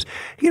founders,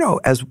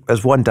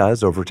 as one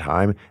does over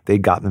time, they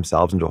got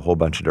themselves into a whole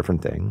bunch of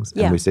different things.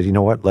 And we said, you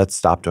know what, let's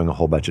stop doing a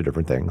whole bunch of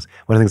different things.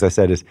 One of the things I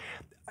said is,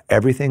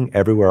 Everything,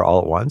 Everywhere, All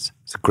at Once.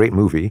 It's a great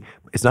movie.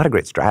 It's not a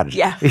great strategy.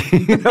 Yeah.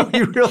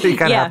 You really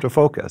kind of have to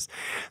focus.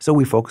 So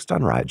we focused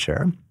on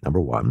rideshare, number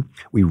one.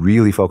 We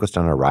really focused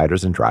on our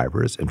riders and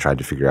drivers and tried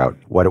to figure out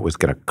what it was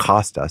going to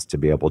cost us to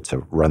be able to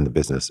run the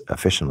business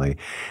efficiently.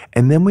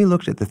 And then we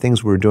looked at the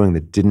things we were doing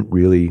that didn't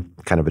really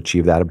kind of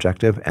achieve that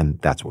objective, and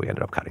that's what we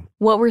ended up cutting.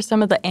 What were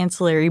some of the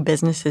ancillary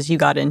businesses you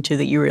got into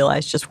that you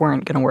realized just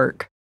weren't going to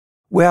work?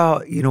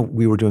 Well,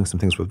 we were doing some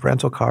things with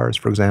rental cars,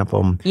 for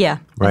example. Yeah,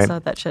 right? I saw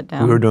that shut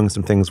down. We were doing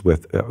some things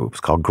with it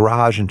was called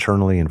Garage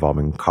internally,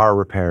 involving car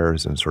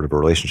repairs and sort of a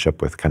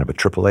relationship with kind of a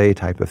AAA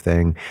type of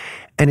thing.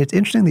 And it's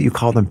interesting that you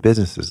call them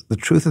businesses. The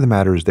truth of the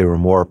matter is they were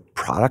more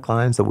product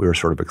lines that we were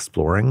sort of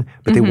exploring,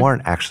 but they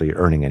weren't actually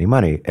earning any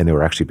money, and they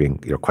were actually being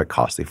quite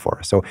costly for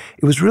us. So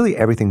it was really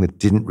everything that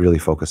didn't really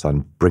focus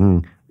on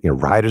bringing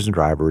riders and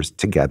drivers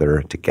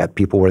together to get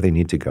people where they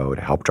need to go,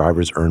 to help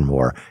drivers earn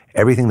more.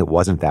 Everything that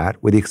wasn't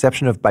that, with the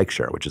exception of bike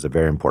share, which is a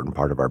very important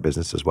part of our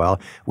business as well,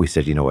 we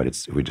said, you know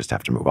what, we just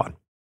have to move on.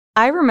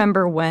 I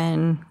remember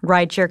when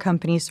rideshare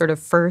companies sort of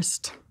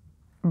first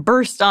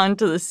burst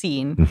onto the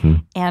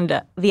scene.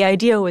 And the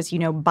idea was,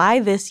 by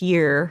this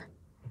year,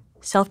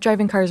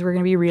 self-driving cars were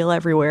going to be real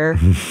everywhere.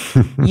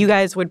 You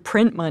guys would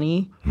print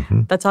money.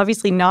 That's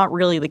obviously not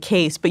really the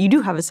case, but you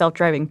do have a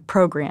self-driving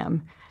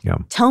program. Yeah.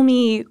 Tell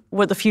me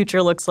what the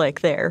future looks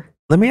like there.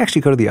 Let me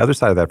actually go to the other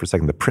side of that for a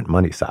second, the print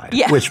money side,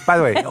 which, by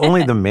the way,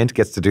 only the Mint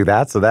gets to do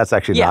that. So that's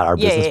actually not our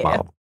business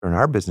model. In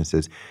our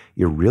businesses,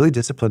 you're really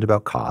disciplined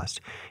about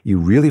cost. You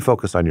really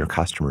focus on your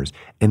customers,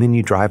 and then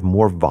you drive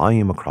more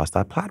volume across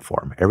that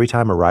platform. Every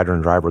time a rider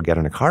and driver get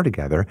in a car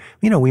together,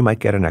 we might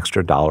get an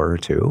extra $1 or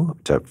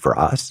 $2 for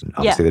us. And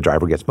obviously, the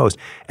driver gets most.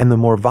 And the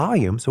more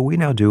volume, so we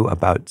now do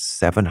about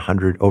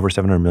over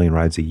 700 million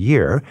rides a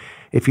year.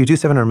 If you do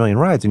 700 million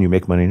rides and you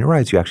make money on your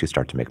rides, you actually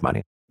start to make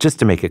money. Just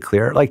to make it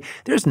clear,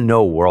 there's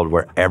no world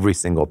where every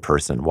single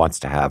person wants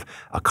to have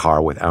a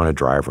car without a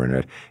driver in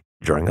it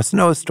during a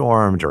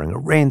snowstorm, during a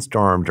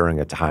rainstorm, during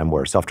a time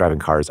where self-driving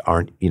cars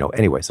aren't,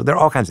 anyway. So there are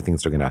all kinds of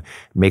things that are going to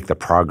make the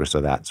progress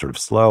of that sort of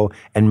slow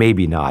and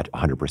maybe not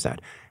 100%.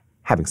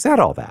 Having said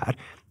all that,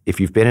 if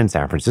you've been in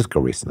San Francisco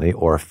recently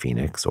or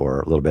Phoenix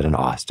or a little bit in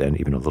Austin,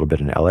 even a little bit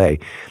in LA,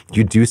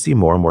 you do see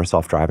more and more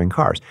self-driving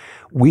cars.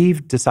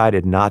 We've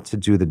decided not to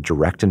do the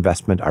direct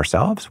investment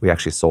ourselves. We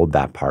actually sold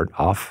that part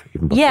off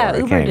even before Yeah, it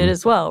Uber came. did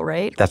as well,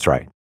 right? That's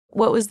right.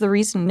 What was the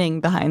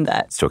reasoning behind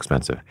that? It's too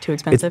expensive. Too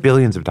expensive? It's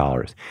billions of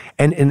dollars.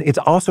 And it's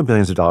also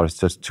billions of dollars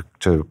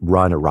to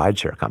run a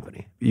rideshare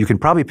company. You can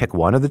probably pick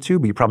one of the two,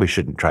 but you probably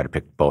shouldn't try to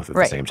pick both at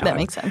the same time. That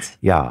makes sense.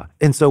 Yeah.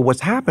 And so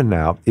what's happened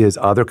now is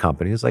other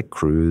companies like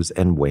Cruise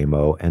and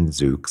Waymo and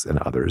Zoox and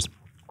others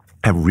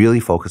have really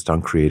focused on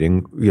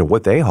creating,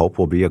 what they hope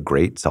will be a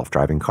great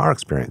self-driving car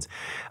experience.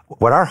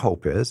 What our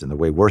hope is, and the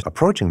way we're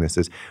approaching this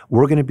is,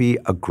 we're going to be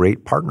a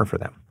great partner for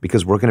them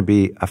because we're going to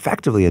be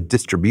effectively a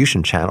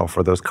distribution channel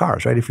for those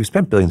cars, right? If you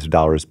spent billions of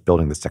dollars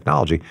building this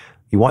technology,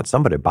 you want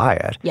somebody to buy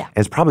it. Yeah. And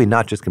it's probably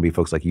not just going to be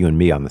folks like you and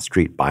me on the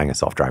street buying a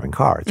self-driving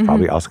car. It's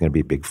probably also going to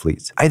be big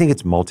fleets. I think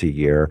it's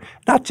multi-year,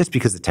 not just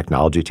because the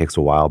technology takes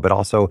a while, but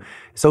also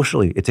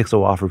socially, it takes a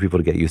while for people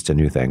to get used to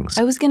new things.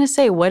 I was going to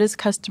say, what does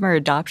customer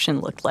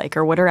adoption look like,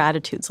 or what are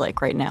attitudes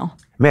like right now?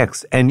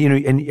 Mix. And,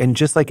 and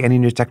just like any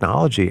new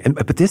technology,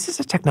 but this is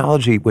a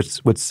technology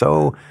what's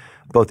so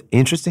both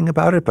interesting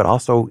about it, but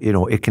also,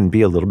 it can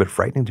be a little bit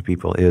frightening to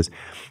people is,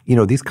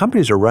 these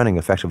companies are running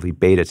effectively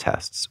beta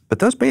tests. But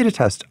those beta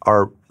tests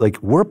are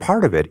we're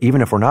part of it,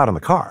 even if we're not in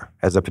the car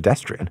as a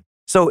pedestrian.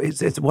 So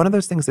it's one of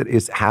those things that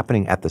is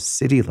happening at the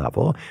city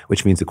level,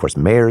 which means, of course,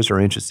 mayors are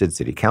interested,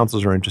 city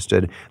councils are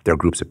interested. There are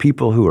groups of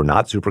people who are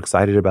not super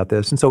excited about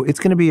this. And so it's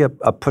going to be a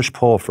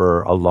push-pull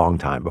for a long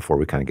time before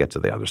we kind of get to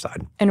the other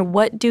side. And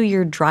what do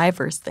your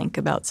drivers think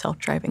about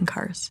self-driving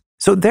cars?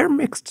 So they're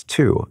mixed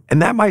too.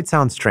 And that might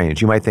sound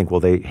strange. You might think, well,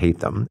 they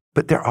hate them.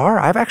 But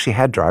I've actually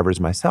had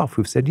drivers myself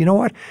who've said, you know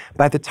what,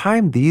 by the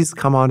time these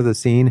come onto the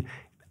scene,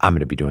 I'm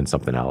going to be doing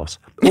something else.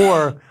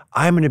 Or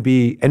I'm going to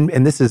be, and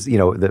this is,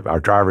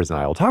 our drivers and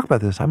I will talk about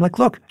this. I'm like,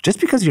 look,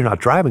 just because you're not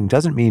driving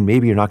doesn't mean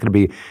maybe you're not going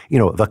to be,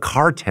 the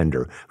car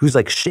tender who's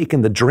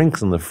shaking the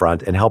drinks in the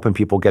front and helping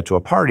people get to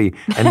a party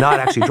and not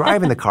actually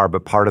driving the car,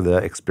 but part of the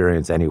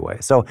experience anyway.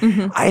 So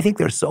I think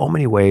there's so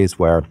many ways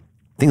where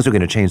things are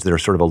going to change that are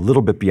sort of a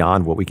little bit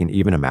beyond what we can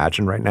even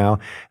imagine right now.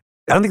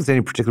 I don't think there's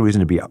any particular reason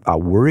to be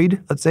worried,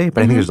 let's say,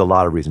 but I think there's a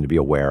lot of reason to be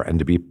aware and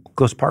to be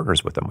close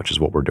partners with them, which is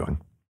what we're doing.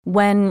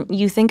 When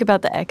you think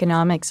about the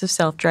economics of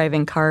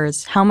self-driving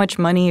cars, how much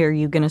money are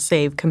you going to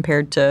save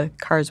compared to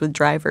cars with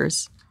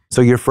drivers?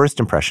 So your first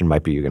impression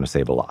might be you're going to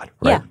save a lot,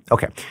 right? Yeah.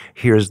 Okay.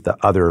 Here's the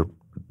other,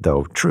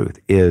 though, truth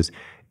is,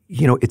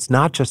 it's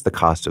not just the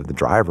cost of the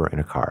driver in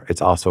a car.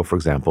 It's also, for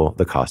example,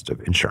 the cost of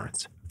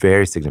insurance.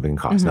 Very significant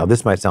cost. Now,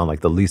 this might sound like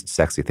the least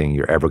sexy thing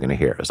you're ever going to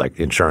hear. It's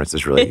insurance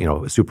is really,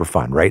 super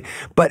fun, right?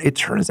 But it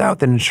turns out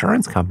that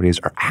insurance companies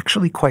are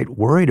actually quite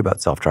worried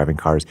about self-driving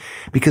cars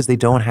because they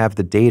don't have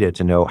the data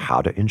to know how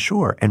to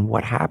insure. And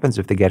what happens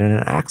if they get in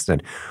an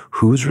accident?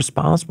 Who's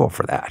responsible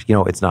for that?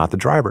 It's not the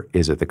driver.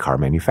 Is it the car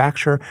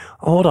manufacturer?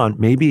 Hold on.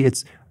 Maybe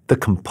it's the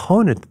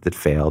component that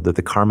failed that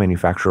the car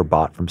manufacturer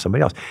bought from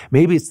somebody else.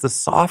 Maybe it's the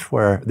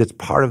software that's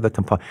part of the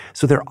component.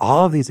 So there are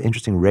all of these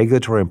interesting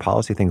regulatory and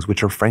policy things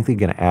which are frankly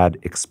going to add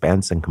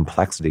expense and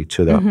complexity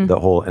to the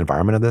whole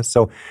environment of this.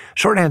 So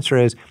short answer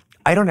is,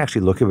 I don't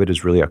actually look at it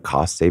as really a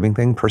cost-saving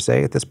thing per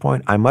se at this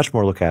point. I much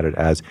more look at it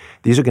as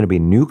these are going to be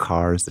new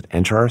cars that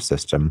enter our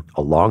system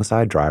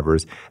alongside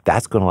drivers.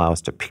 That's going to allow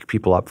us to pick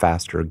people up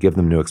faster, give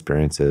them new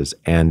experiences,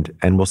 and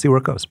we'll see where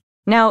it goes.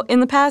 Now, in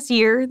the past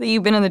year that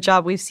you've been in the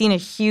job, we've seen a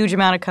huge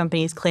amount of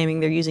companies claiming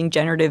they're using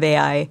generative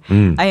AI.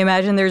 I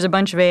imagine there's a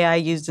bunch of AI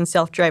used in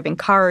self-driving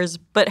cars,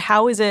 but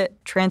how is it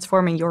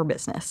transforming your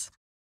business?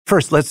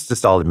 First, let's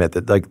just all admit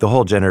that the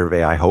whole generative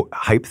AI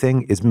hype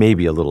thing is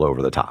maybe a little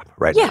over the top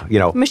right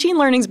now. Machine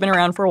learning's been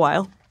around for a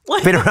while.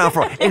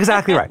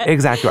 Exactly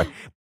right.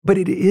 But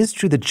it is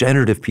true the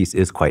generative piece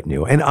is quite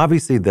new. And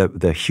obviously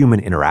the human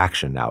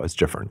interaction now is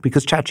different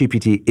because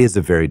ChatGPT is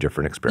a very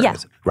different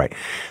experience. Yeah. Right.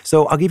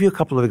 So I'll give you a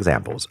couple of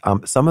examples.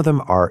 Some of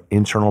them are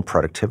internal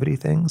productivity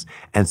things,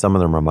 and some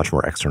of them are much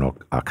more external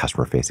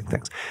customer-facing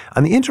things.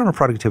 On the internal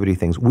productivity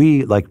things,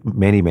 we, like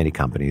many, many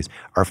companies,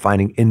 are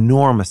finding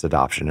enormous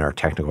adoption in our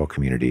technical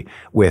community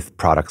with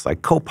products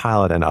like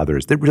Copilot and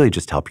others that really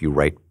just help you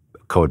write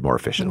code more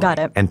efficiently. Got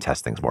it. And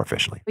test things more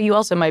efficiently. You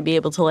also might be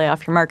able to lay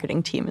off your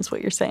marketing team is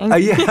what you're saying.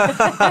 Yeah.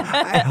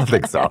 I don't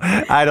think so.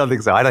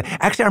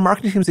 Actually, our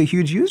marketing team is a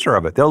huge user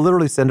of it. They'll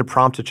literally send a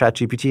prompt to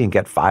ChatGPT and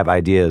get 5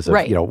 ideas of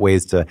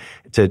ways to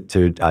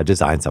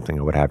design something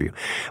or what have you.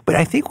 But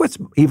I think what's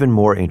even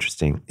more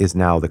interesting is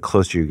now the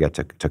closer you get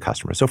to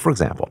customers. So, for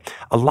example,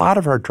 a lot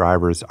of our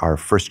drivers are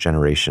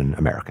first-generation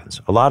Americans.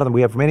 A lot of them,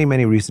 we have many,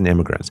 many recent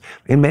immigrants.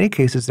 In many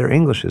cases, their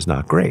English is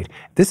not great.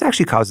 This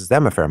actually causes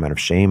them a fair amount of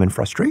shame and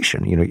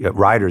frustration.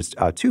 Riders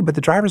too, but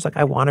the driver's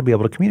I want to be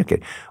able to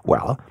communicate.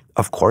 Well,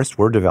 of course,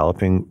 we're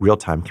developing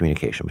real-time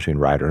communication between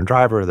rider and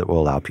driver that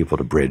will allow people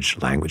to bridge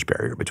language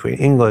barrier between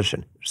English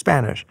and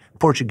Spanish,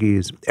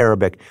 Portuguese,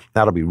 Arabic.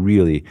 That'll be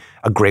really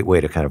a great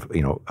way to kind of,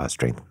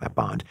 strengthen that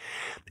bond.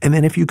 And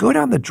then if you go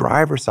down the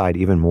driver side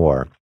even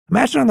more,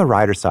 imagine on the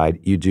rider side,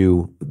 you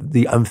do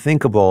the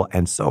unthinkable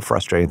and so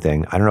frustrating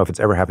thing, I don't know if it's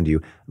ever happened to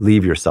you,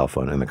 leave your cell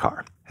phone in the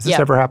car. Has this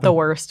ever happened? The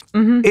worst.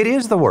 Mm-hmm. It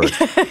is the worst.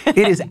 It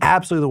is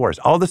absolutely the worst.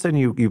 All of a sudden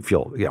you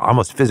feel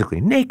almost physically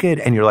naked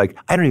and you're like,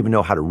 I don't even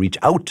know how to reach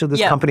out to this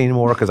company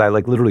anymore because I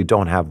literally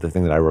don't have the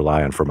thing that I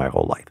rely on for my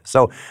whole life.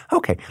 So,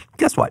 okay,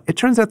 guess what? It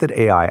turns out that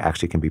AI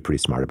actually can be pretty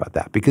smart about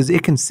that because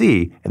it can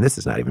see, and this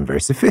is not even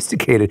very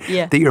sophisticated,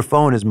 that your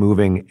phone is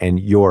moving and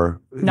you've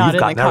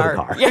gotten out of the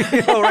car.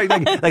 Yeah.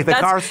 Right? Like the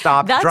car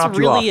stopped, dropped you off. That's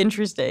really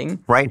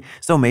interesting. Right?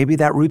 So maybe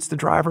that routes the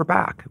driver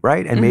back,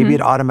 right? And maybe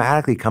it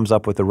automatically comes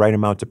up with the right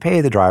amount to pay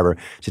the driver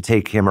to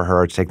take him or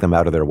her, to take them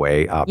out of their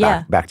way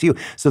back to you.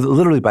 So that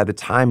literally by the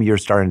time you're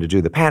starting to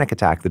do the panic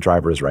attack, the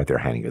driver is right there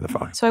handing you the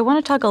phone. So I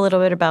want to talk a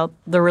little bit about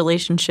the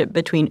relationship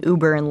between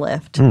Uber and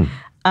Lyft.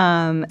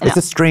 It's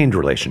a strained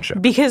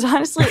relationship. Because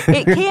honestly,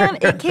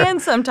 it can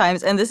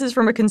sometimes, and this is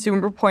from a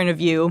consumer point of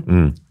view,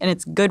 and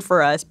it's good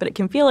for us, but it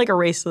can feel like a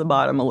race to the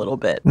bottom a little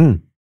bit.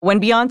 When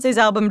Beyonce's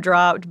album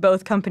dropped,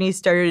 both companies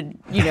started,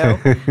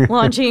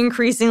 launching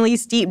increasingly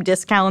steep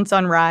discounts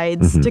on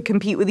rides to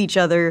compete with each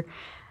other.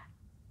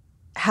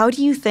 How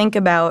do you think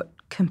about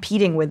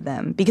competing with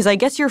them? Because I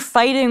guess you're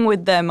fighting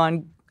with them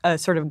on a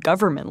sort of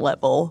government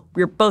level.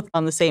 You're both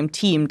on the same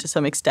team to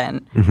some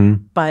extent.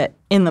 But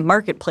in the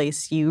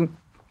marketplace, you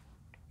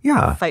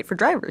fight for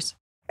drivers.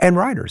 And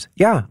riders.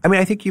 Yeah. I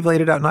mean, I think you've laid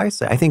it out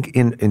nicely. I think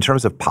in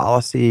terms of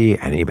policy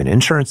and even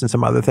insurance and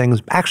some other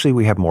things, actually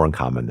we have more in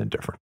common than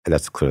different.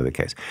 That's clearly the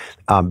case.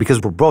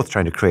 Because we're both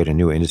trying to create a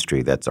new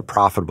industry that's a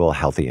profitable,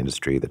 healthy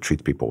industry that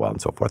treats people well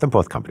and so forth. And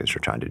both companies are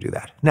trying to do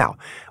that. Now,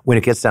 when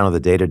it gets down to the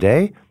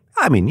day-to-day,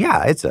 I mean,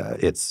 it's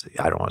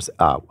I don't want to say,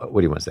 what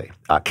do you want to say?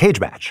 Cage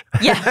match.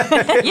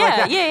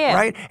 Yeah.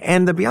 Right?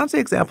 And the Beyonce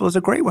example is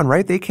a great one,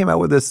 right? They came out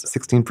with this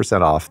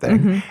 16% off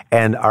thing,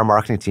 and our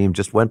marketing team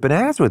just went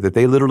bananas with it.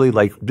 They literally,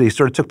 they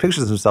sort of took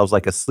pictures of themselves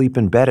asleep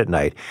in bed at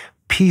night,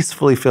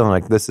 peacefully feeling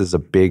like this is a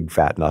big,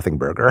 fat nothing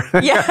burger.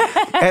 Yeah.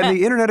 And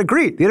the internet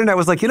agreed. The internet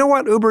was like, you know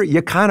what, Uber,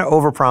 you kind of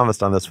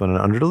overpromised on this one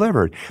and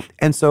underdelivered.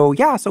 And so,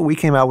 so we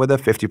came out with a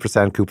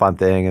 50% coupon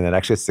thing and then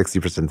actually a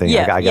 60% thing.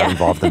 I got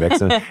involved in the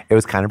mix. And it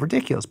was kind of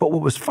ridiculous. But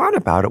what was fun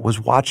about it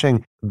was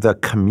watching the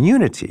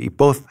community,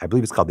 both, I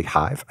believe it's called the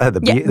Hive, the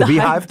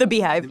Beehive. The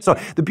Beehive. So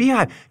the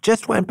Beehive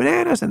just went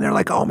bananas, and they're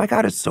like, oh my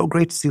God, it's so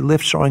great to see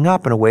Lyft showing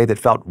up in a way that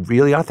felt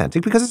really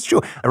authentic because it's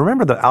true. I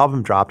remember the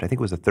album dropped, I think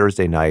it was a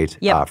Thursday night,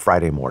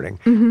 Friday morning.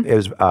 It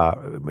was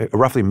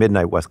roughly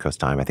midnight West Coast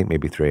time, I think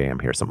maybe 3 a.m.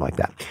 here, something like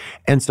that.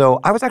 And so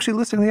I was actually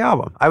listening to the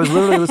album. I was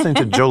literally listening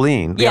to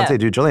Jolene, Beyonce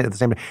do Jolene at the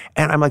same time.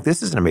 And I'm like,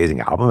 this is an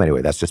amazing album.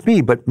 Anyway, that's just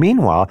me. But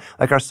meanwhile,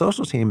 our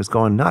social team is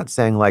going nuts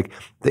saying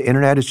the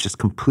internet is just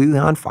completely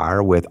on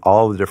fire with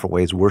all the different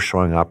ways we're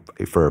showing up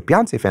for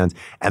Beyonce fans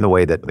and the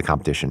way that the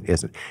competition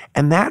isn't.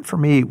 And that for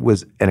me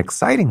was an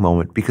exciting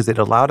moment because it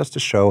allowed us to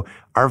show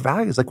our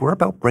values. We're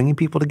about bringing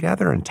people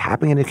together and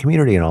tapping into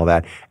community and all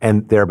that.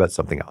 And they're about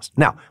something else.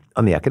 Now,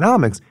 on the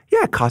economics,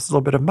 it costs a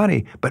little bit of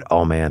money, but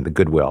oh man, the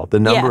goodwill, the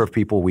number of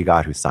people we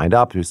got who signed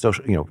up, who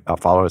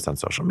follow us on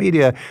social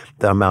media,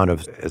 the amount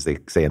of, as they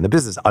say in the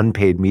business,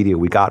 unpaid media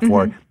we got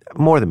for it,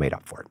 more than made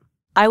up for it.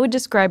 I would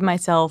describe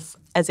myself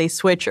as a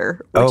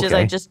switcher, which is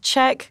I just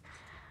check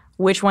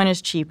which one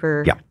is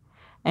cheaper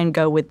and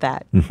go with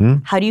that.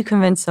 How do you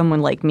convince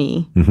someone like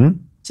me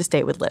to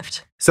stay with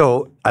Lyft?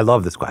 So I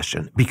love this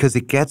question because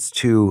it gets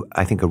to,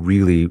 I think, a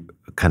really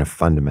kind of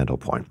fundamental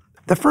point.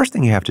 The first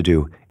thing you have to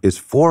do is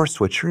for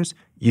switchers,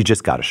 you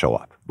just got to show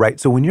up, right?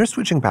 So when you're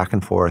switching back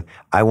and forth,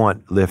 I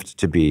want Lyft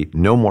to be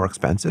no more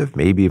expensive,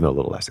 maybe even a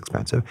little less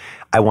expensive.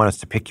 I want us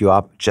to pick you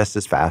up just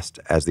as fast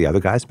as the other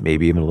guys,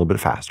 maybe even a little bit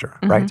faster,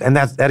 right? And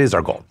that is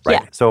our goal,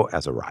 right? So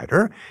as a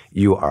rider,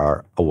 you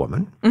are a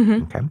woman,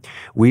 okay?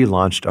 We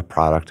launched a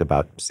product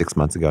about 6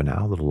 months ago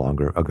now, a little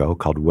longer ago,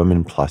 called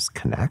Women Plus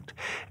Connect.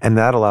 And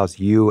that allows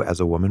you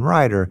as a woman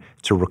rider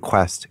to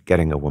request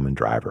getting a woman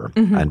driver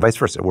and vice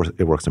versa.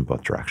 It works in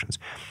both directions.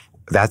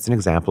 That's an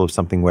example of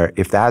something where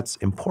if that's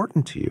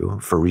important to you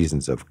for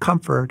reasons of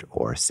comfort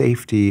or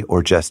safety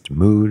or just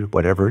mood,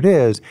 whatever it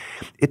is,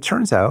 it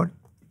turns out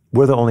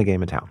we're the only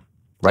game in town,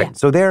 right? Yeah.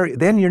 So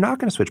then you're not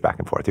going to switch back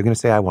and forth. You're going to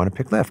say, I want to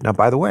pick Lyft. Now,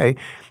 by the way,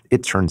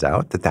 it turns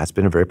out that that's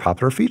been a very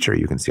popular feature.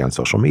 You can see on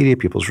social media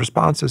people's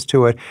responses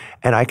to it,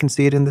 and I can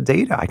see it in the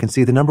data. I can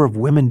see the number of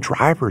women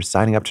drivers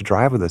signing up to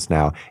drive with us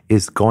now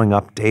is going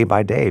up day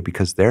by day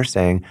because they're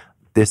saying,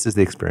 this is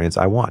the experience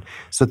I want.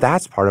 So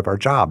that's part of our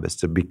job is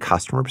to be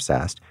customer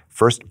obsessed,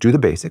 first do the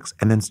basics,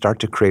 and then start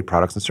to create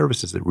products and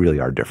services that really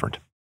are different.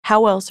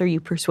 How else are you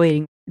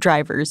persuading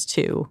drivers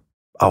to?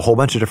 A whole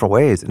bunch of different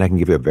ways, and I can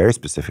give you a very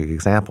specific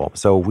example.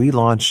 So we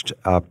launched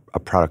a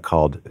product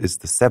called, it's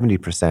the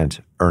 70%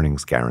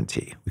 earnings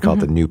guarantee. We call it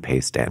the new pay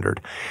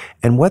standard.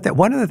 And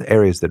one of the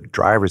areas that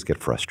drivers get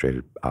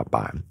frustrated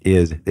by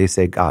is they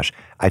say, gosh,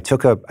 I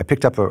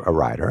picked up a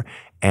rider,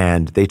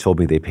 and they told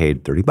me they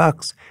paid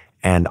 $30,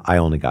 and I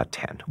only got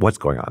 10. What's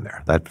going on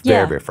there? That's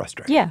very, very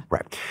frustrating. Yeah.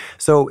 Right.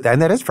 So,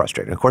 and that is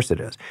frustrating. Of course it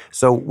is.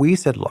 So we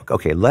said, look,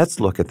 okay, let's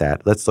look at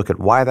that. Let's look at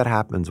why that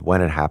happens,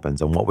 when it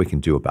happens, and what we can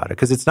do about it.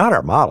 Because it's not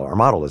our model. Our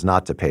model is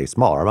not to pay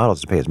small. Our model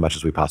is to pay as much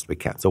as we possibly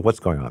can. So what's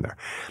going on there?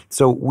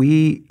 So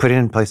we put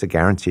in place a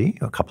guarantee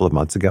a couple of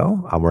months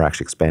ago. We're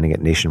actually expanding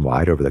it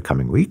nationwide over the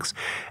coming weeks.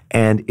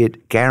 And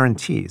it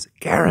guarantees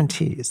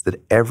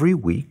that every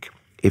week,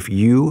 if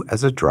you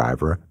as a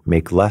driver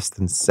make less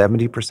than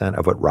 70%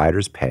 of what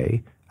riders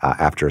pay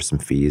after some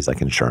fees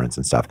like insurance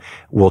and stuff,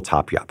 we'll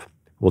top you up.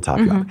 We'll top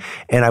you up.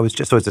 And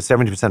so it's a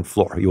 70%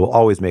 floor. You will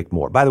always make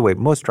more. By the way,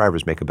 most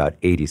drivers make about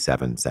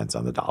 87 cents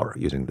on the dollar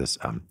using this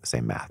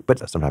same math,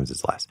 but sometimes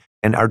it's less.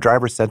 And our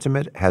driver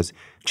sentiment has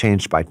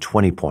changed by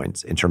 20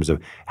 points in terms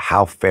of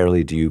how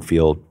fairly do you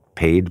feel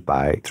paid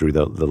through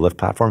the Lyft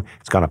platform.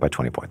 It's gone up by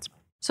 20 points.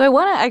 So I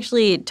want to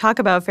actually talk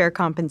about fair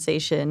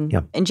compensation.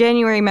 Yeah. In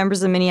January,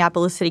 members of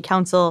Minneapolis City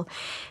Council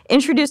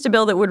introduced a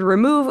bill that would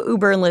remove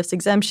Uber and Lyft's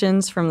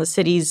exemptions from the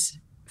city's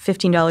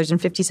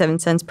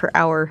 $15.57 per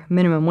hour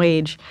minimum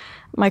wage.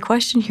 My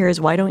question here is,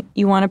 why don't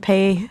you want to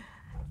pay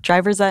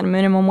drivers that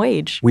minimum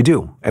wage? We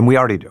do, and we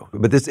already do.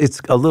 But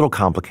it's a little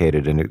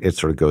complicated, and it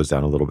sort of goes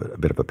down a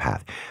bit of a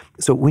path.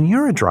 So when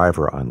you're a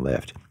driver on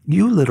Lyft,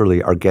 you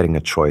literally are getting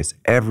a choice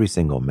every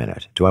single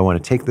minute. Do I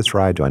want to take this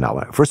ride? Do I not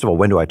want to? First of all,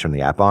 when do I turn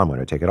the app on? When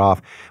do I take it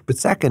off? But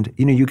second,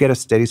 you get a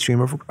steady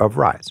stream of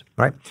rides,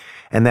 right?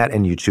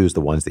 And you choose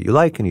the ones that you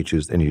like, and you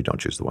don't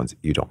choose the ones that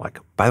you don't like.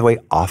 By the way,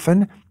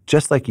 often,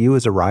 just like you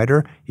as a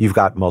rider, you've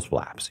got multiple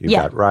apps. You've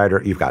got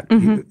Rider, you've got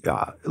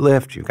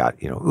Lyft, you've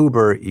got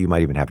Uber, you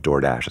might even have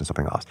DoorDash and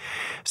something else.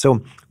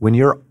 So when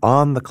you're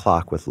on the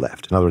clock with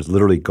Lyft, in other words,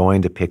 literally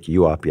going to pick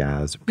you up,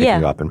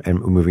 picking you up and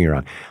moving you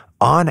around,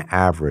 on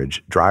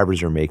average,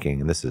 drivers are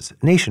making, and this is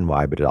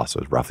nationwide, but it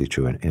also is roughly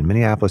true in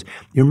Minneapolis,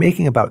 you're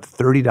making about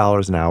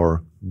 $30 an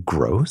hour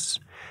gross,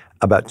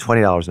 about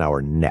 $20 an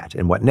hour net.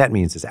 And what net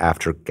means is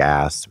after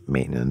gas,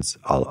 maintenance,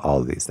 all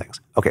of these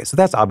things. Okay, so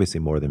that's obviously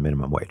more than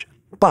minimum wage.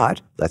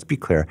 But let's be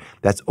clear,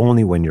 that's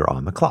only when you're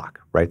on the clock,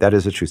 right? That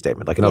is a true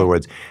statement. Like in other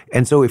words,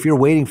 and so if you're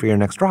waiting for your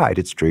next ride,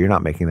 it's true you're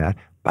not making that.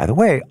 By the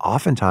way,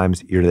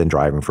 oftentimes you're then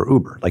driving for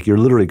Uber. Like you're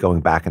literally going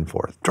back and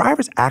forth.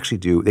 Drivers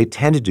actually they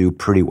tend to do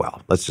pretty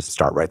well. Let's just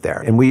start right there.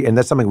 And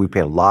that's something we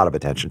pay a lot of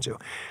attention to.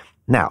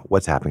 Now,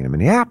 what's happening in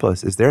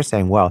Minneapolis is they're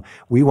saying, well,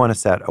 we want to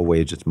set a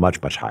wage that's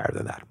much, much higher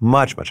than that.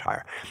 Much, much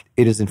higher.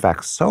 It is in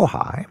fact so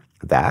high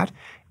that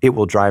it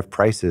will drive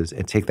prices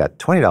and take that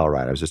 $20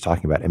 ride I was just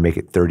talking about and make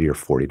it $30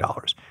 or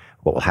 $40.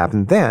 What will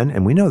happen then,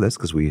 and we know this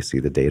because we see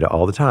the data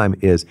all the time,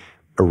 is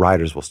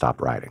riders will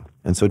stop riding.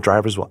 And so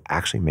drivers will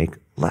actually make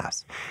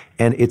less.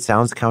 And it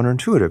sounds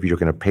counterintuitive. You're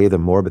going to pay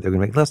them more, but they're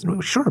going to make less.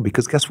 Sure,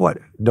 because guess what?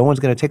 No one's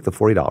going to take the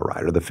 $40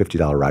 ride or the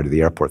 $50 ride to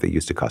the airport that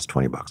used to cost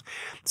 $20.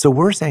 So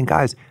we're saying,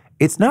 guys,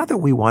 it's not that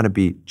we want to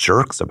be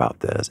jerks about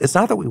this. It's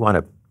not that we want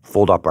to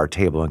fold up our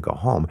table and go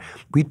home.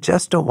 We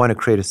just don't want to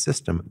create a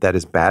system that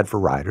is bad for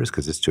riders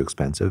because it's too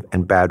expensive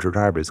and bad for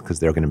drivers because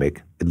they're going to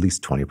make at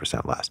least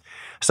 20% less.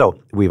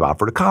 So we've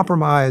offered a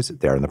compromise.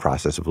 They're in the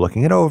process of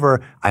looking it over.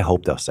 I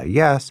hope they'll say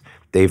yes.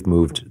 They've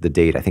moved the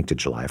date, I think, to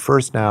July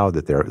 1st now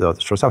that they'll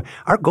stop.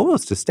 Our goal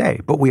is to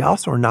stay, but we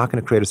also are not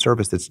going to create a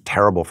service that's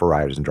terrible for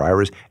riders and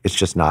drivers. It's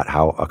just not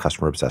how a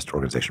customer-obsessed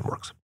organization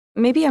works.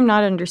 Maybe I'm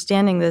not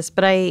understanding this,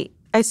 but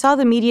I saw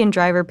the median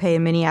driver pay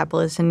in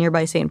Minneapolis and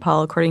nearby St.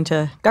 Paul, according to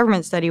a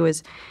government study,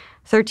 was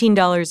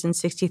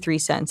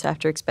 $13.63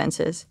 after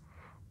expenses.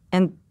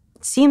 And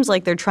it seems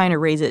like they're trying to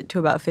raise it to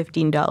about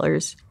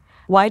 $15.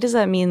 Why does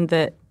that mean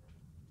that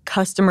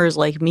customers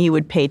like me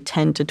would pay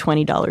 $10 to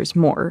 $20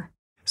 more?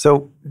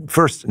 So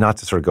first, not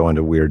to sort of go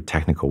into weird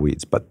technical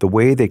weeds, but the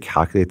way they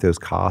calculate those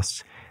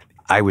costs,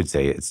 I would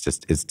say it's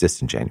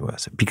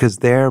disingenuous because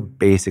they're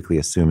basically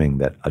assuming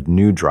that a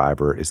new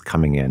driver is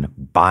coming in,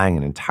 buying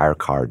an entire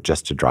car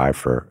just to drive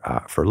for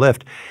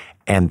Lyft,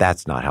 and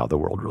that's not how the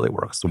world really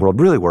works. The world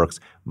really works.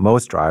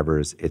 Most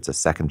drivers, it's a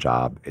second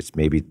job. It's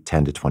maybe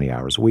 10 to 20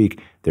 hours a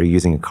week. They're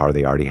using a car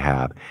they already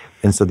have.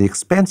 And so the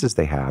expenses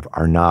they have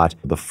are not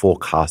the full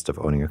cost of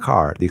owning a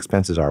car. The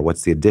expenses are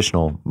what's the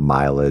additional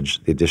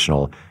mileage, the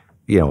additional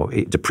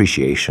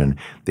depreciation,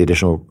 the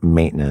additional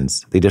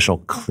maintenance, the additional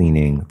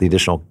cleaning, the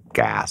additional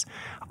gas.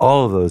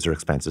 All of those are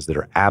expenses that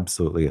are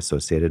absolutely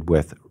associated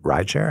with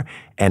rideshare.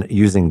 And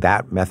using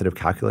that method of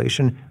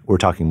calculation, we're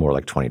talking more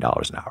like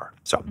 $20 an hour.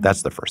 So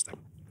that's the first thing.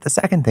 The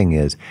second thing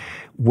is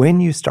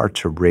when you start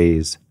to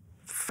raise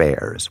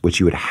fares, which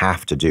you would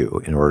have to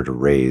do in order to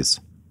raise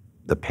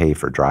the pay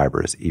for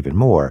drivers even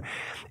more,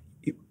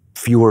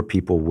 fewer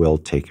people will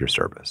take your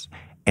service.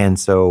 And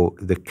so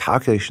the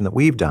calculation that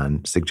we've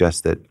done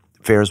suggests that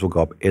fares will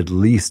go up at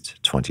least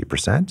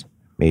 20%,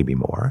 maybe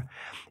more.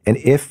 And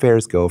if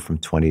fares go from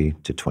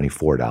 $20 to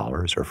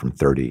 $24 or from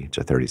 $30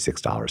 to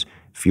 $36,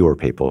 fewer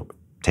people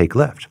take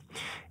Lyft.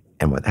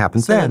 And what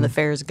happens then? The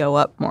fares go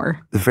up more.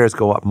 The fares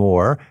go up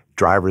more.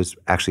 drivers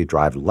actually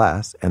drive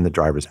less and the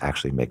drivers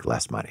actually make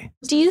less money.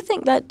 Do you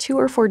think that $2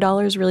 or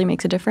 $4 really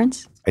makes a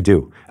difference? I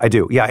do.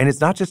 Yeah, and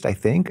it's not just I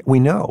think. We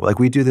know. Like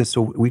we do this,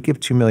 so we give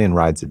 2 million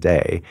rides a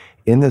day.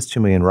 In those 2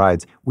 million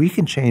rides, we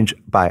can change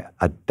by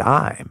a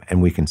dime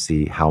and we can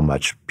see how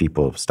much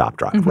people stop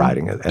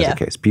riding as a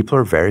case. People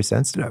are very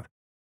sensitive.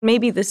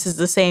 Maybe this is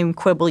the same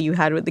quibble you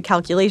had with the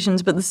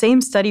calculations, but the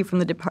same study from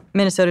the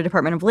Minnesota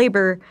Department of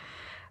Labor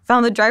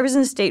found that drivers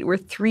in the state were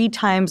 3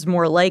 times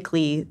more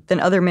likely than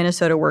other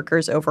Minnesota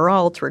workers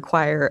overall to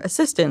require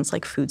assistance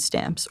like food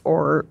stamps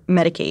or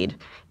Medicaid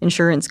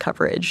insurance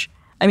coverage.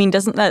 I mean,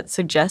 doesn't that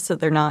suggest that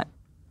they're not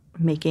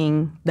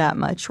making that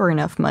much or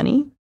enough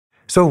money?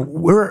 So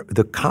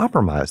the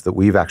compromise that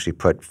we've actually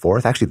put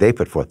forth, actually they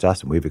put forth to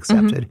us and we've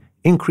accepted,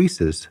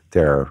 increases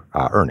their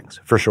earnings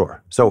for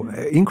sure. So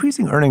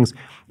increasing earnings,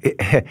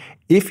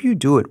 if you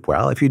do it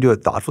well, if you do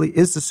it thoughtfully,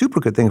 is a super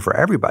good thing for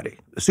everybody.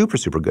 A super,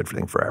 super good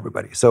thing for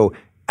everybody. So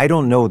I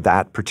don't know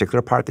that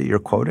particular part that you're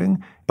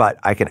quoting, but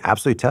I can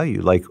absolutely tell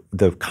you, like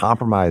the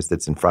compromise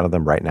that's in front of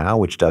them right now,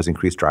 which does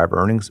increase driver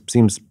earnings,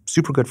 seems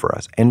super good for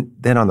us. And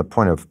then on the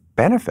point of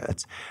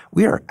benefits,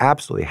 we are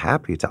absolutely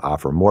happy to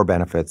offer more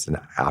benefits and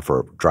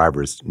offer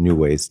drivers new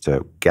ways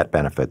to get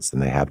benefits than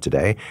they have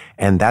today.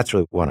 And that's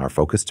really what our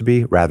focus to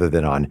be, rather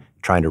than on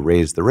trying to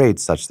raise the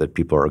rates such that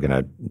people are going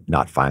to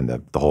not find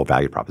the whole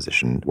value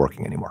proposition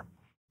working anymore.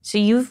 So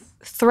you've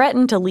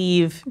threatened to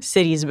leave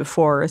cities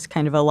before as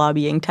kind of a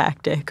lobbying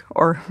tactic,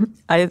 or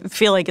I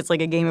feel like it's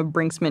like a game of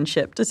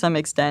brinksmanship to some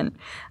extent.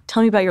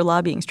 Tell me about your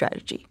lobbying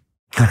strategy.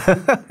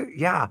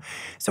 Yeah.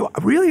 So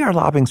really our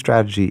lobbying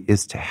strategy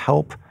is to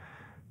help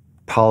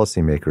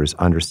policymakers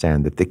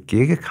understand that the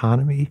gig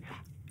economy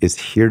is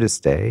here to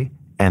stay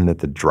and that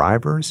the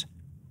drivers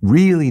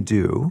really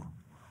do,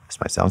 this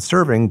might sound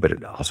serving, but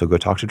it also go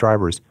talk to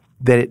drivers,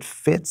 that it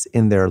fits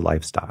in their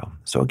lifestyle.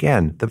 So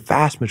again, the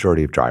vast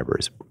majority of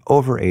drivers,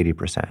 over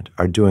 80%,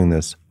 are doing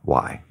this.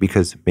 Why?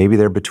 Because maybe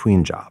they're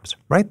between jobs,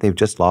 right? They've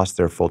just lost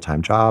their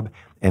full-time job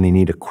and they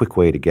need a quick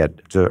way to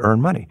earn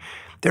money.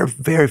 There are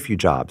very few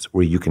jobs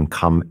where you can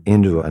come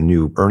into a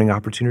new earning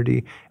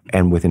opportunity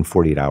and within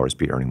 48 hours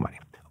be earning money.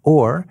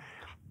 Or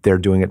they're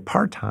doing it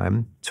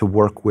part-time to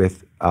work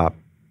with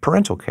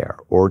parental care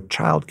or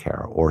child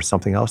care or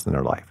something else in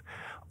their life.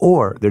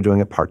 Or they're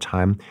doing it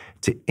part-time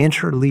to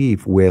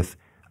interleave with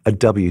a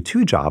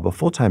W-2 job, a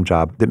full-time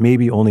job that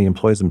maybe only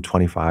employs them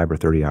 25 or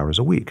 30 hours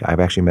a week. I've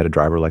actually met a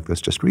driver like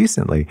this just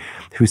recently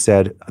who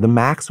said the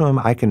maximum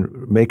I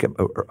can make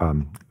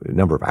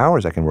number of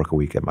hours I can work a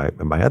week at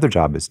my other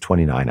job is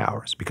 29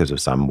 hours because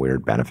of some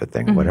weird benefit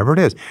thing, whatever it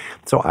is.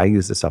 So I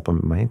use to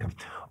supplement my income.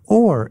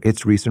 Or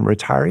it's recent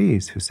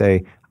retirees who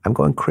say, I'm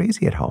going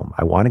crazy at home.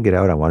 I want to get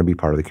out. I want to be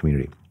part of the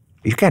community.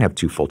 You can't have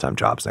 2 full-time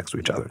jobs next to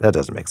each other. That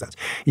doesn't make sense.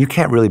 You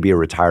can't really be a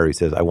retiree who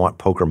says, I want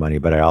poker money,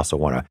 but I also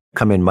want to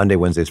come in Monday,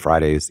 Wednesdays,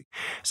 Fridays.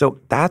 So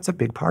that's a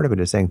big part of it,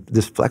 is saying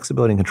this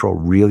flexibility and control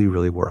really,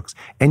 really works.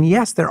 And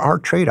yes, there are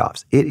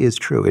trade-offs. It is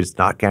true. It's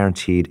not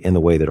guaranteed in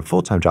the way that a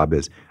full-time job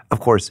is. Of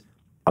course,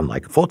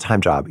 unlike a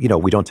full-time job,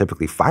 we don't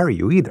typically fire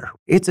you either.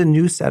 It's a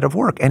new set of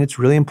work, and it's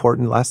really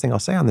important, last thing I'll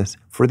say on this,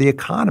 for the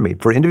economy,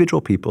 for individual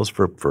peoples,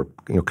 for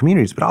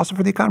communities, but also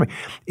for the economy.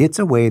 It's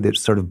a way that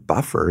sort of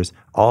buffers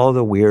all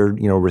the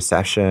weird,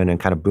 recession and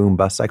kind of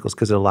boom-bust cycles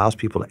because it allows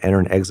people to enter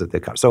and exit the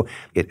economy. So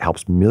it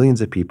helps millions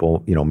of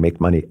people,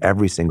 make money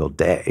every single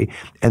day.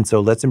 And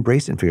so let's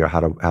embrace it and figure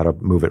out how to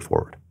move it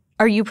forward.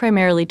 Are you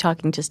primarily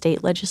talking to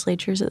state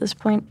legislatures at this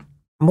point?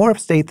 More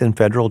of state than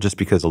federal, just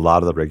because a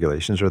lot of the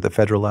regulations are at the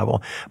federal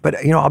level. But,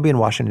 I'll be in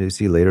Washington,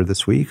 D.C. later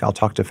this week. I'll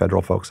talk to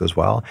federal folks as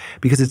well,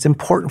 because it's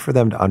important for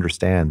them to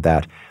understand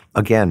that,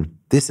 again,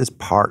 this is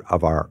part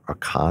of our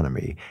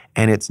economy,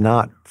 and it's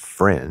not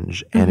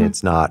fringe, and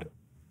it's not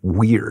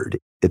weird.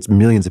 It's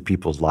millions of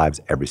people's lives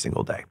every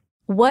single day.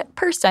 What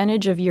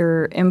percentage of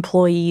your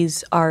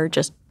employees are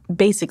just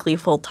basically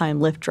full-time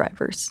Lyft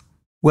drivers?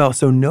 Well,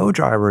 so no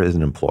driver is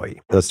an employee.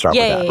 Let's start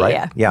with that,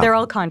 right? Yeah. They're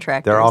all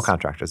contractors. They're all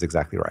contractors,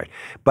 exactly right.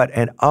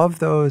 And of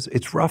those,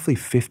 it's roughly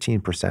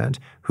 15%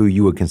 who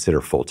you would consider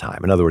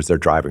full-time. In other words, they're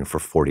driving for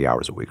 40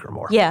 hours a week or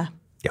more. Yeah.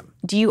 Yeah.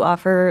 Do you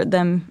offer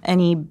them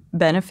any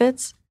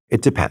benefits?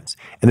 It depends.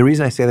 And the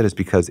reason I say that is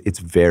because it's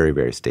very,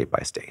 very state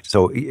by state.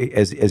 So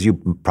as you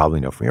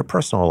probably know from your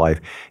personal life,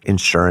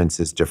 insurance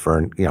is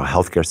different.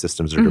 Healthcare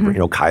systems are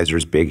different.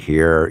 Kaiser's big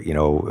here,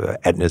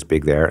 Aetna's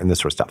big there, and this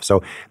sort of stuff.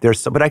 So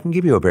but I can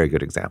give you a very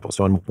good example.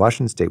 So in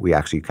Washington State, we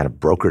actually kind of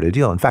brokered a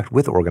deal, in fact,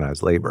 with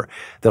organized labor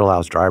that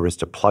allows drivers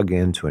to plug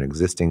into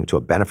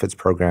a benefits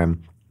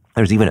program.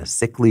 There's even a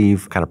sick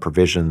leave kind of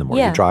provision. The more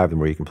you drive, the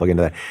more you can plug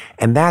into that.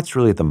 And that's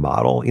really the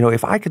model.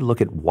 If I could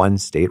look at one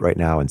state right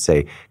now and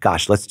say,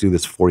 gosh, let's do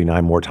this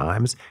 49 more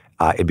times,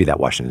 it'd be that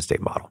Washington State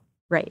model.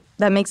 Right.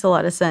 That makes a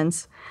lot of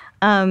sense.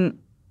 I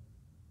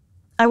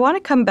want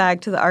to come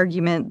back to the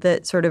argument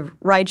that sort of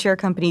rideshare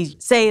companies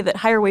say that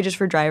higher wages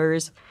for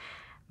drivers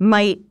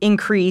might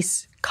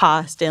increase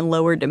cost and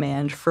lower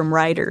demand from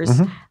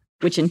riders.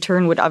 Which in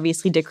turn would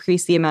obviously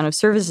decrease the amount of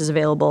services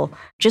available.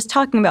 Just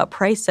talking about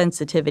price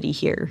sensitivity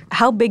here,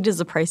 how big does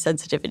the price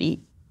sensitivity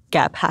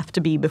gap have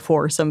to be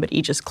before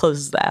somebody just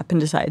closes the app and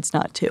decides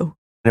not to?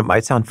 And it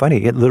might sound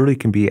funny. It literally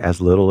can be as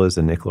little as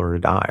a nickel or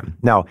a dime.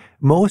 Now,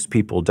 most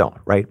people don't,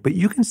 right? But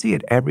you can see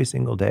it every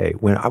single day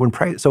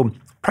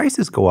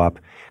prices go up.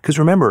 Because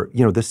remember,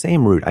 the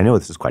same route, I know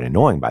this is quite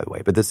annoying, by the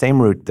way, but the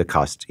same route that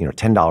cost,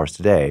 $10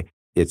 today,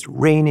 it's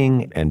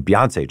raining and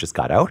Beyonce just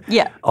got out.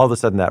 Yeah. All of a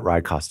sudden that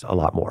ride costs a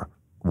lot more.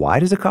 Why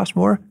does it cost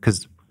more?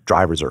 Because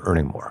drivers are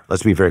earning more.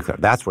 Let's be very clear.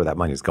 That's where that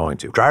money is going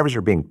to. Drivers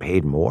are being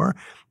paid more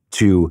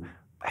to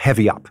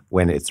heavy up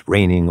when it's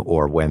raining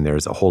or when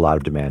there's a whole lot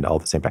of demand all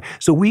at the same time.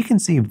 So we can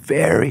see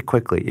very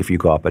quickly if you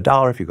go up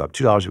 $1, if you go up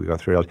 $2, if you go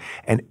up $3,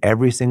 and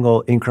every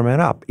single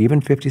increment up, even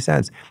 50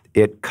 cents,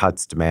 it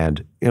cuts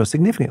demand,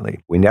 significantly.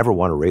 We never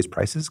want to raise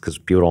prices because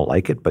people don't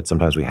like it, but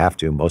sometimes we have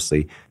to,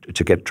 mostly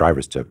to get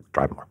drivers to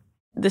drive more.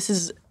 This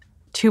is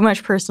too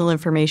much personal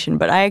information,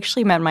 but I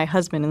actually met my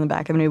husband in the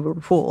back of an Uber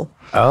pool.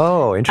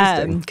 Oh,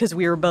 interesting. Because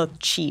we were both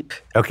cheap.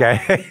 Okay.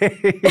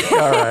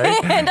 All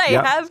right. And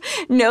I have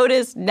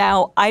noticed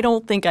now I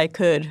don't think I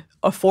could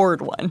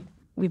afford one.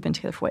 We've been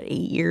together for, 8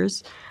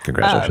 years?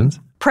 Congratulations.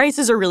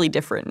 Prices are really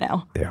different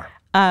now. They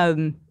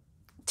are.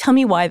 Tell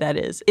me why that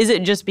is. Is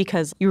it just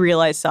because you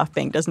realize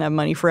SoftBank doesn't have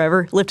money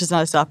forever? Lyft is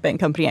not a SoftBank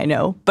company, I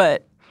know,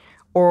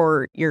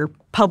 or you're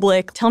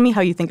public. Tell me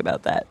how you think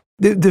about that.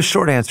 The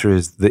short answer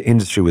is the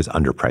industry was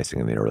underpricing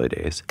in the early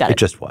days. Got it. It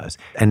just was.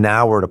 And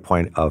now we're at a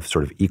point of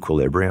sort of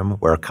equilibrium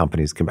where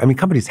companies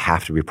companies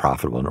have to be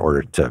profitable in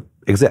order to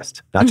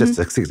exist, not just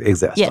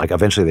exist. Yeah. Like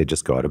eventually they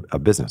just go out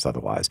of business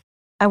otherwise.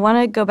 I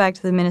want to go back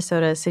to the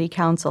Minnesota City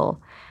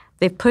Council.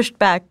 They've pushed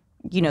back,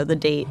 the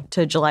date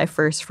to July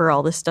 1st for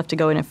all this stuff to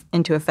go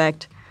into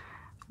effect.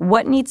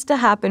 What needs to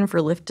happen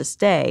for Lyft to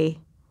stay?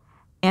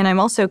 And I'm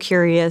also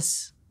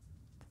curious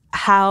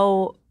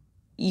how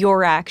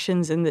your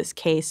actions in this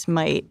case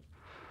might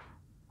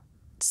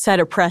set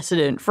a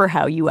precedent for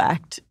how you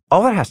act.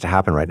 All that has to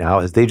happen right now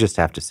is they just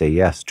have to say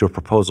yes to a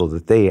proposal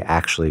that they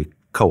actually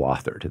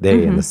co-authored,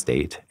 they in the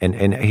state.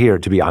 And here,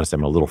 to be honest,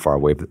 I'm a little far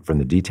away from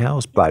the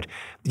details, but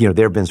there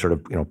have been sort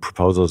of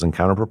proposals and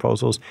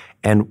counter-proposals.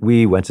 And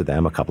we went to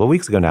them a couple of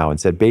weeks ago now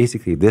and said,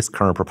 basically, this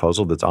current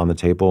proposal that's on the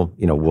table,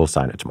 we'll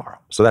sign it tomorrow.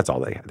 So that's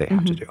all they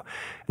have to do.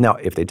 Now,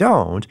 if they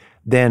don't,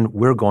 then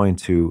we're going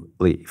to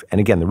leave.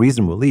 And again, the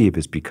reason we'll leave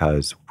is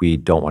because we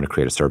don't want to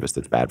create a service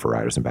that's bad for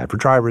riders and bad for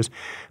drivers.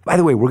 By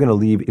the way, we're going to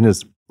leave in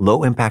as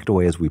low impact a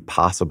way as we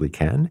possibly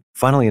can.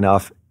 Funnily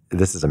enough,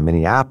 this is a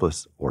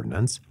Minneapolis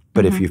ordinance.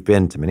 But if you've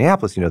been to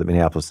Minneapolis, you know that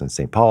Minneapolis and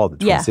St. Paul, the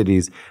Twin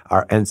Cities,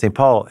 and St.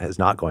 Paul is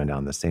not going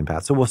down the same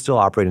path. So we'll still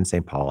operate in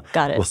St. Paul.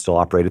 Got it. We'll still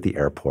operate at the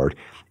airport.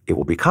 It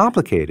will be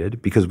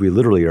complicated because we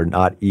literally are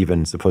not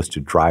even supposed to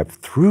drive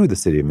through the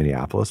city of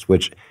Minneapolis,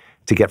 which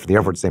to get from the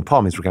airport to St.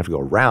 Paul means we're going to have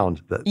to go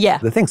around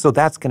the thing. So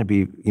that's going to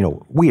be,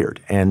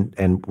 weird. And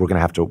we're going to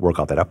have to work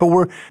all that out. But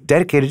we're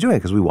dedicated to doing it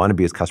because we want to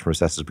be as customer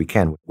obsessed as we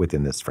can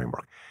within this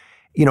framework.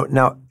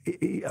 Now,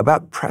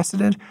 about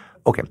precedent,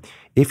 okay,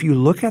 if you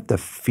look at the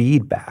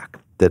feedback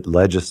that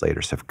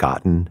legislators have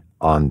gotten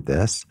on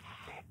this,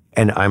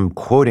 and I'm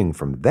quoting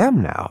from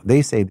them now,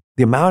 they say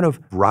the amount of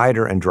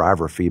rider and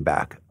driver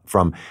feedback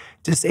from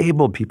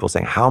disabled people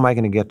saying, how am I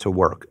going to get to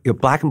work?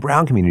 Black and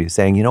brown communities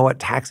saying, you know what,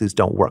 taxis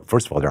don't work.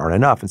 First of all, there aren't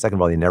enough. And second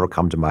of all, they never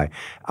come to my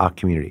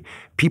community.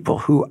 People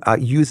who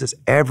use this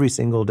every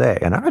single day,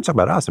 and I'm not talking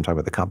about us, I'm talking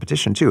about the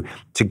competition too,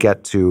 to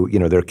get to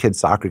their kid's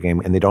soccer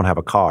game and they don't have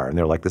a car. And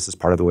they're like, this is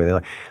part of the way they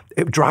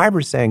live.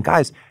 Drivers saying,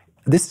 guys,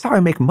 this is how I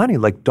make money.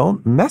 Like,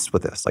 don't mess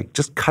with this. Like,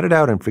 just cut it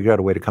out and figure out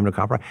a way to come to a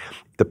compromise.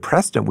 The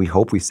precedent we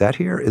hope we set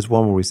here is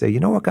one where we say, you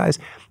know what, guys,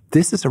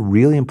 this is a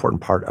really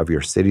important part of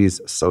your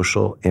city's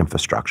social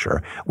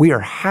infrastructure. We are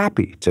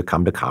happy to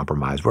come to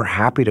compromise. We're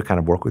happy to kind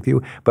of work with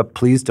you, but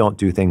please don't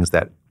do things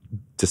that,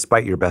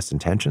 despite your best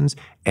intentions,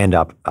 end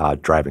up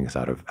driving us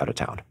out of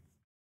town.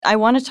 I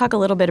want to talk a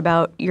little bit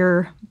about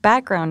your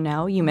background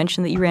now. You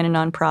mentioned that you ran a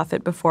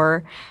nonprofit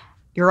before.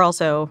 You're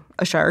also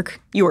a shark.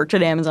 You worked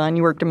at Amazon.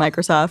 You worked at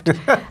Microsoft.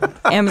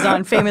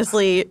 Amazon,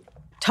 famously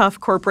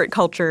tough corporate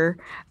culture.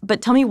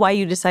 But tell me why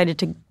you decided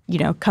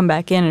to, come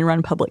back in and run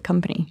a public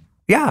company.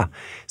 Yeah.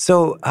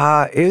 So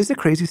it was a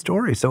crazy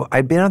story. So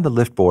I'd been on the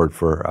Lyft board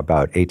for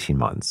about 18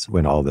 months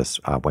when all this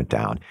went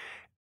down.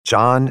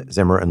 John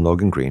Zimmer and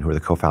Logan Green, who are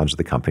the co-founders of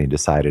the company,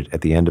 decided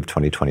at the end of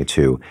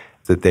 2022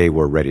 that they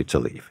were ready to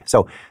leave.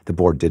 So the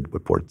board did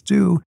what boards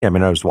do. I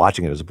mean, I was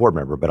watching it as a board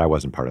member, but I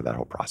wasn't part of that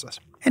whole process.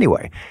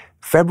 Anyway,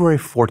 February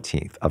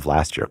 14th of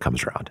last year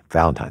comes around,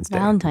 Valentine's Day.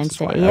 Valentine's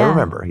Day, yeah. I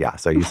remember, yeah.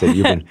 So you said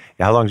you've been,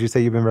 how long did you say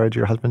you've been married to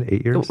your husband?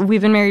 8 years?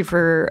 We've been married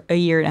for a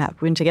year and a half.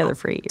 We've been together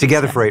for 8 years.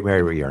 Together for 8,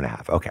 married for a year and a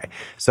half. Okay.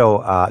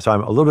 So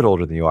I'm a little bit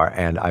older than you are,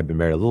 and I've been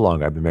married a little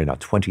longer. I've been married now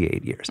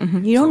 28 years.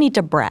 Mm-hmm. You don't need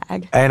to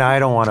brag. And I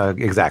don't want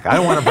to, exactly. I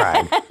don't want to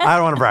brag. I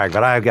don't want to brag,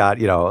 but I've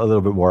got, a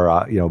little bit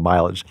more,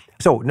 mileage.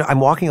 So I'm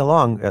walking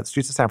along the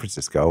streets of San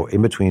Francisco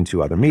in between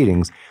two other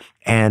meetings,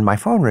 and my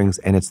phone rings,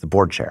 and it's the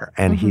board chair.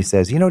 And he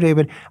says,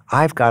 David,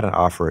 I've got an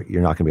offer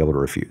you're not going to be able to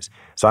refuse.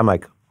 So I'm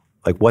like,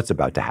 what's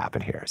about to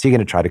happen here? Is he going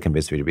to try to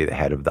convince me to be the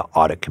head of the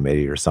audit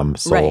committee or some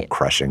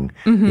soul-crushing,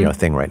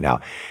 thing right now?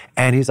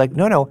 And he's like,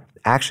 no,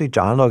 actually,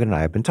 John Logan and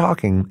I have been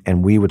talking,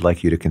 and we would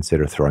like you to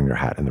consider throwing your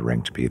hat in the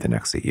ring to be the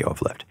next CEO of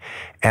Lyft.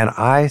 And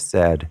I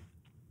said,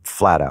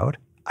 flat out,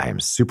 I am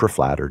super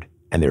flattered,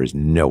 and there is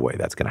no way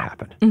that's going to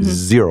happen.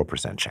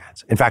 0%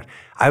 chance. In fact,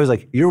 I was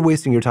like, you're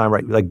wasting your time,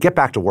 right? Like, get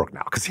back to work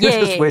now, because you're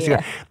just wasting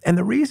it. And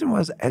the reason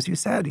was, as you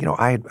said,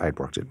 I'd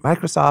worked at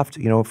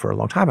Microsoft, for a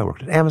long time. I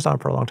worked at Amazon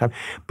for a long time.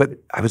 But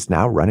I was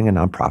now running a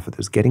nonprofit that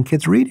was getting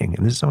kids reading.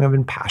 And this is something I've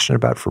been passionate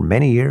about for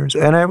many years.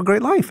 And I have a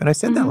great life. And I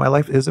said that my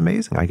life is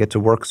amazing. I get to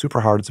work super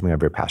hard at something I'm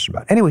very passionate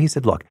about. Anyway, he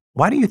said, look,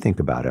 why don't you think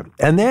about it?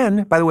 And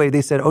then, by the way,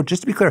 they said, oh,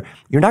 just to be clear,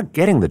 you're not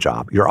getting the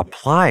job. You're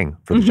applying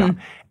for the job.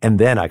 And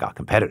then I got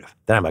competitive.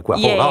 Then I'm like, well,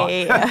 hold on.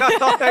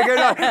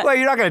 Well,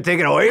 you're not going to take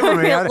it away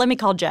from me. Let me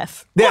call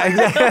Jeff.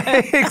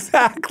 Yeah,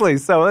 exactly.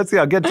 So let's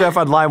get Jeff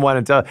on line one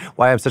and tell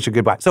why I'm such a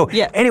good guy. So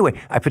anyway,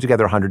 I put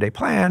together a 100-day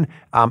plan.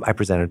 I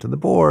presented it to the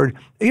board.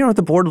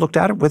 The board looked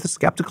at it with a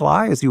skeptical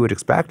eye, as you would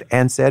expect,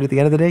 and said at the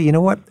end of the day, you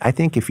know what? I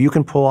think if you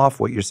can pull off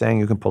what you're saying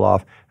you can pull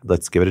off,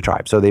 let's give it a try.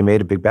 So they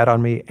made a big bet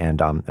on me,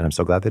 and I'm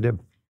so glad they did.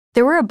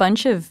 There were a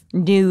bunch of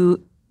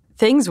new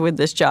things with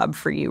this job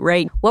for you,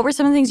 right? What were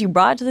some of the things you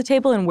brought to the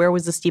table, and where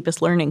was the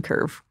steepest learning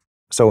curve?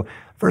 So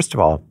first of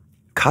all,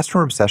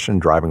 customer obsession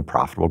driving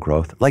profitable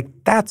growth,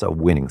 that's a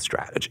winning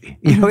strategy.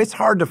 It's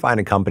hard to find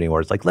a company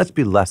where it's like, let's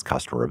be less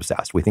customer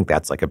obsessed. We think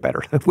that's a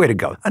better way to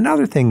go.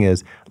 Another thing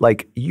is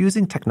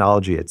using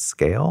technology at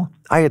scale.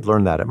 I had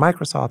learned that at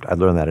Microsoft. I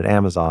learned that at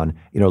Amazon.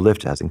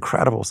 Lyft has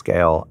incredible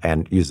scale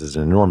and uses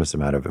an enormous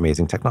amount of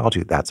amazing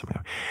technology. That's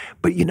something.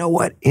 But you know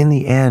what? In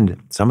the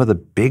end, some of the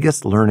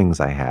biggest learnings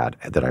I had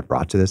that I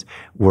brought to this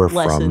were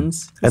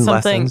lessons.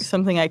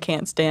 Something I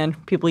can't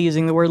stand. People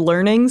using the word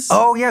learnings.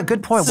 Oh, yeah.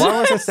 Good point.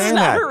 Why was I saying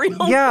that?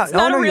 It's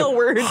not a real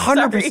word.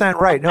 100%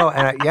 right. No,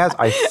 and yes,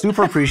 I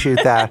super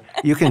appreciate that.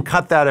 You can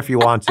cut that if you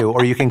want to,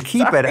 or you can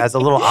keep it as a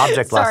little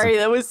object lesson. Sorry,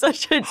 that was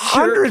such a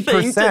jerk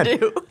thing to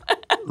do.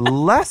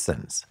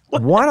 Lessons.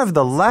 One of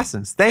the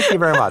lessons, thank you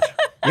very much,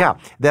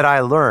 that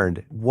I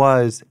learned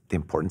was the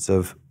importance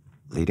of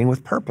leading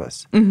with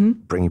purpose,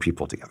 bringing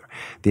people together.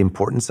 The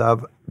importance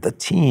of the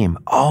team.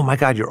 Oh my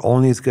God, you're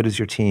only as good as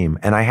your team.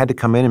 And I had to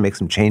come in and make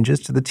some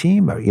changes to the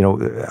team,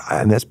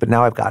 but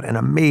now I've got an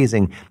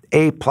amazing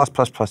A+++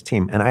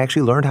 team. And I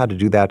actually learned how to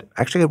do that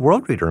actually at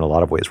World Reader in a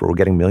lot of ways, where we're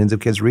getting millions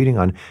of kids reading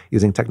on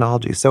using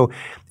technology. So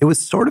it was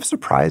sort of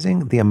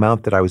surprising the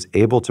amount that I was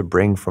able to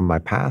bring from my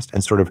past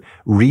and sort of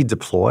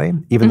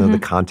redeploy, even though the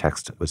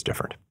context was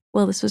different.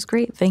 Well, this was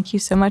great. Thank you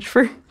so much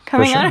for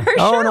coming on our show.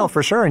 Oh, no,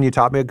 for sure. And you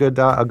taught me a good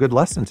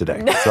lesson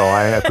today. So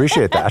I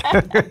appreciate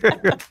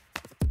that.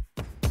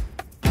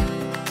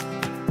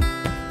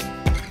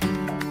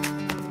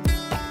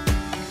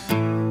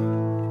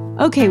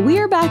 Okay, we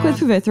are back with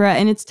Pavithra,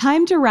 and it's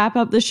time to wrap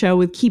up the show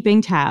with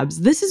Keeping Tabs.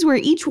 This is where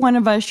each one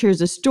of us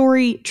shares a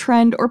story,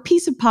 trend, or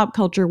piece of pop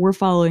culture we're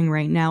following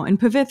right now. And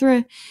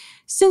Pavithra,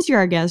 since you're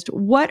our guest,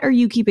 what are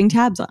you keeping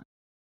tabs on?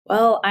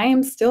 Well, I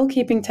am still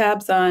keeping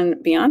tabs on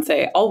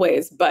Beyoncé,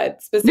 always,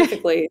 but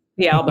specifically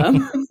the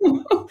album.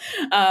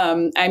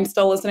 I'm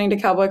still listening to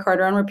Cowboy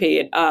Carter on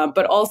repeat.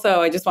 But also,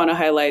 I just want to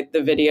highlight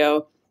the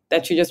video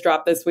that she just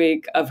dropped this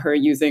week of her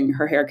using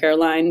her hair care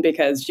line,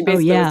 because she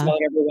basically was telling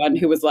everyone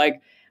who was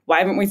like, why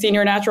haven't we seen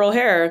your natural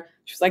hair?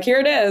 She's like, here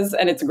it is.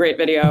 And it's a great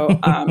video.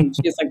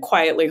 She's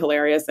quietly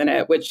hilarious in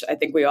it, which I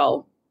think we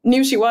all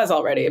knew she was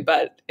already,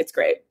 but it's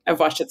great. I've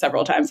watched it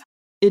several times.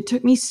 It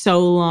took me so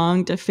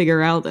long to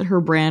figure out that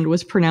her brand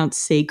was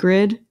pronounced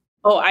Sacred.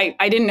 Oh, I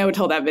didn't know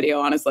till that video,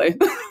 honestly.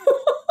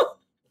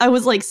 I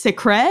was like,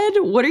 Sacred?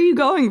 What are you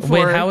going for?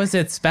 Wait, how is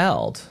it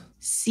spelled?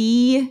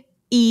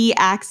 C-E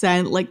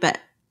accent, like that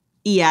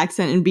E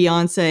accent in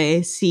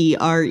Beyonce,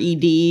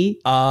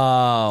 C-R-E-D.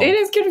 Oh. It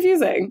is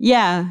confusing.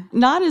 Yeah,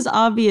 not as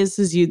obvious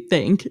as you'd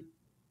think.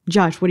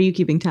 Josh, what are you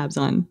keeping tabs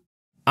on?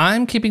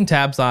 I'm keeping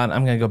tabs on,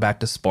 I'm going to go back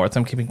to sports.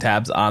 I'm keeping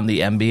tabs on the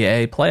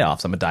NBA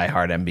playoffs. I'm a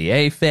diehard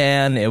NBA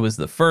fan. It was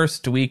the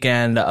first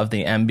weekend of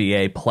the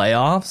NBA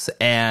playoffs.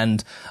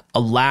 And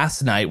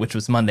last night, which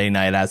was Monday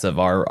night as of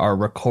our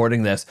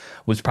recording this,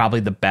 was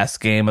probably the best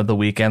game of the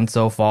weekend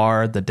so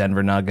far. The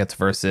Denver Nuggets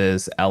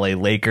versus LA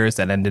Lakers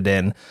that ended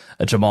in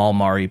a Jamal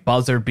Murray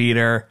buzzer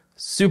beater.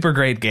 Super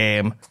great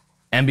game.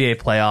 NBA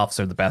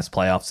playoffs are the best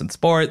playoffs in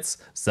sports.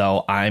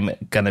 So I'm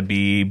going to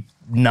be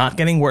not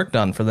getting work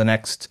done for the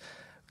next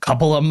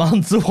couple of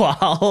months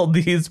while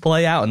these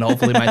play out, and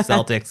hopefully my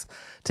Celtics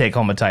take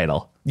home a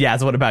title.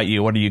 Yaz, what about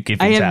you? What are you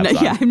keeping tabs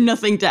on? I have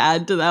nothing to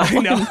add to that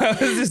one. I know. I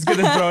was just going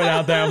to throw it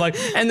out there. I'm like,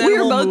 and then we're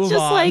we'll both move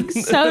just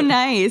on. So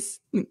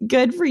nice.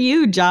 Good for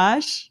you,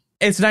 Josh.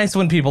 It's nice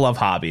when people have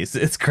hobbies.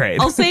 It's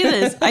great. I'll say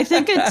this. I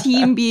think a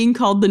team being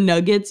called the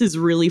Nuggets is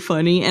really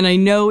funny. And I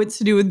know it's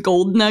to do with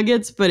gold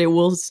nuggets, but it's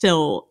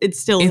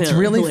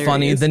really hilarious.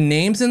 Funny. The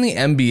names in the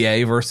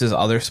NBA versus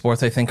other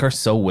sports, I think, are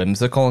so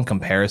whimsical in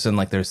comparison.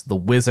 Like there's the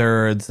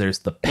Wizards, there's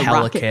the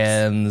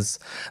Pelicans,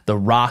 the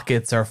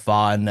Rockets are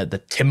fun,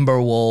 the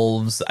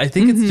Timberwolves. I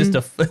think it's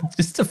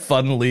just a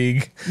fun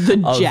league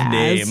of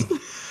name.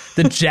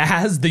 The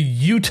Jazz, the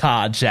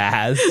Utah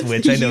Jazz,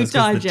 which I know is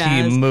because the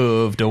team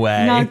moved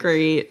away. Not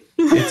great.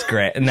 It's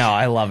great. No,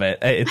 I love it.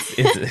 It's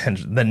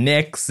the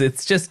Knicks.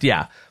 It's just,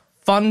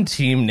 fun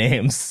team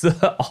names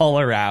all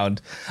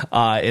around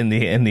in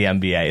the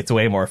NBA. It's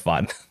way more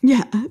fun.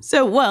 Yeah.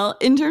 So, well,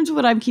 in terms of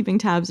what I'm keeping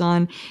tabs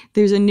on,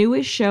 there's a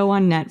newest show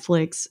on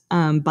Netflix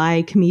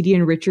by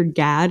comedian Richard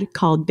Gadd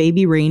called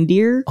Baby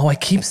Reindeer. Oh, I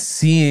keep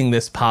seeing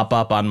this pop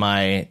up on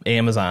my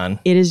Amazon.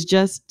 It is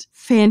just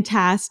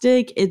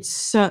fantastic. It's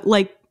so,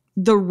 like,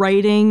 the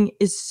writing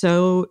is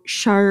so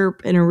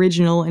sharp and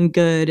original and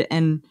good.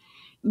 And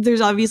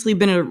there's obviously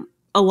been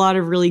a lot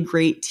of really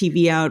great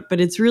TV out,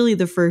 but it's really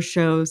the first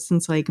show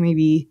since like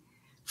maybe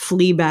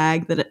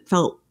Fleabag that it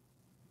felt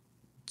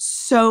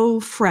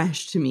so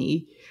fresh to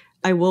me.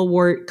 I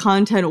will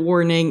content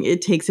warning,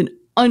 it takes an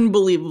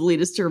unbelievably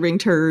disturbing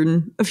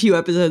turn a few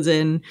episodes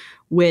in,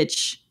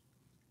 which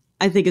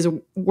I think is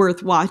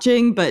worth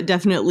watching, but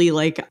definitely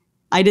like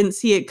I didn't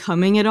see it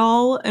coming at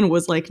all and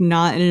was like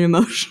not in an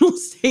emotional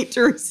state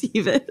to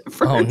receive it at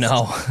first. Oh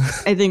no.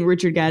 I think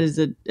Richard Gadd is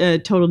a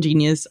total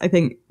genius. I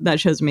think that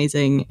show's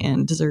amazing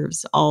and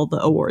deserves all the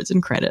awards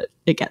and credit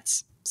it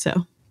gets.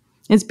 So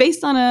it's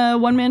based on a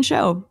one-man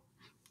show.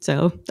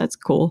 So that's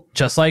cool.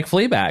 Just like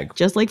Fleabag.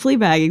 Just like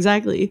Fleabag,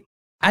 exactly.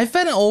 I've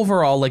been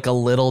overall like a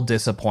little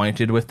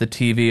disappointed with the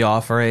TV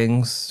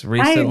offerings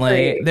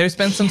recently. There's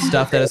been some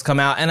stuff that has come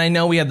out, and I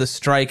know we had the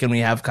strike and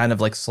we have kind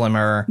of like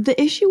slimmer.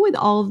 The issue with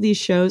all of these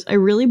shows, I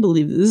really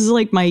believe this is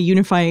like my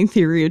unifying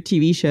theory of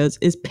TV shows,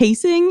 is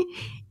pacing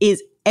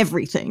is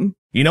everything.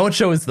 You know what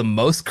show is the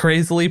most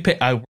crazily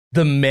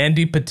the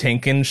Mandy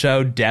Patinkin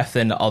show, Death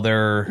and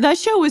Other. That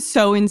show was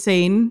so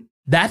insane.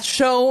 That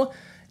show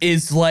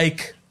is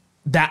like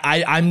that.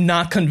 I'm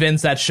not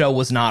convinced that show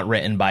was not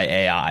written by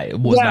AI. It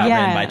was not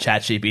written by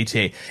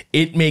ChatGPT.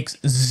 It makes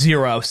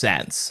zero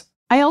sense.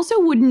 I also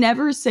would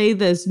never say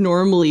this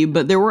normally,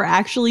 but there were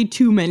actually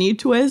too many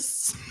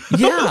twists.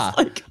 Yeah,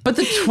 but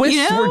the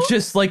twists were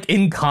just like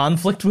in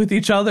conflict with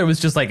each other. It was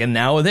just like, and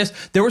now this.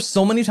 There were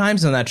so many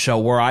times in that show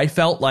where I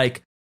felt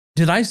like,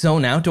 did I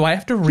zone out? Do I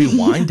have to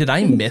rewind? Did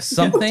I miss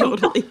something?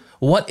 Totally.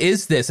 What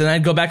is this? And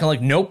I'd go back and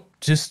like, nope.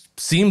 Just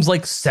seems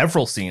like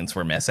several scenes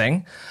were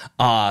missing.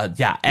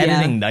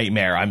 Editing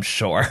nightmare, I'm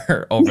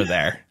sure, over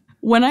there.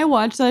 When I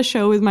watched that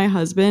show with my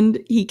husband,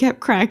 he kept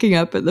cracking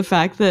up at the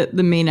fact that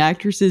the main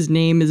actress's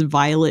name is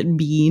Violet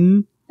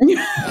Bean.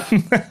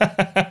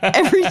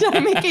 Every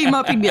time it came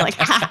up, he'd be like,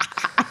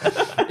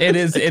 ha. It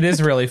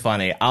is really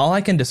funny. All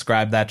I can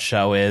describe that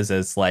show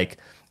is like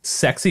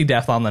sexy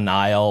Death on the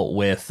Nile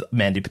with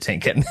Mandy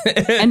Patinkin.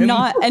 and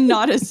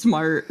not as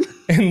smart.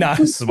 And not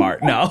as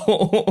smart,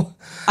 no.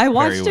 I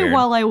watched it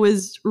while I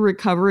was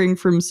recovering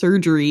from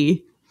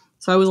surgery.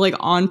 So I was like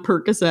on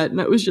Percocet and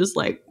it was just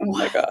like, oh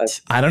my God.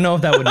 I don't know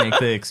if that would make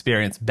the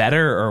experience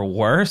better or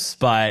worse,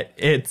 but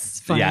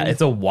it's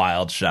a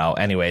wild show.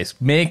 Anyways,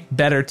 make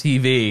better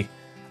TV.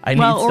 I need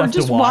stuff to watch. Or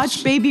just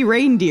watch Baby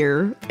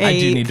Reindeer,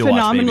 a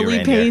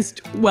phenomenally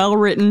paced,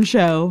 well-written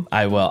show.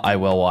 I will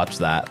watch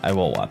that. I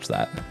will watch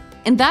that.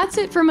 And that's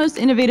it for Most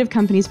Innovative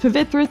Companies.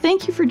 Pavitra,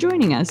 thank you for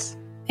joining us.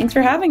 Thanks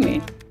for having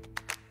me.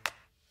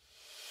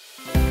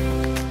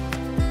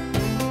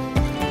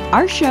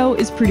 Our show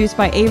is produced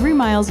by Avery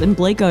Miles and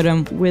Blake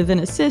Odom with an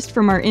assist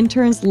from our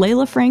interns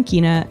Layla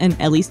Frankina and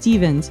Ellie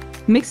Stevens.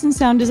 Mix and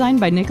sound design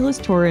by Nicholas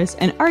Torres,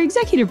 and our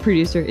executive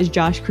producer is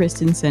Josh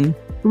Christensen.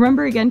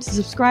 Remember again to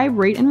subscribe,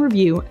 rate, and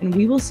review, and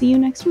we will see you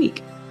next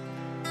week.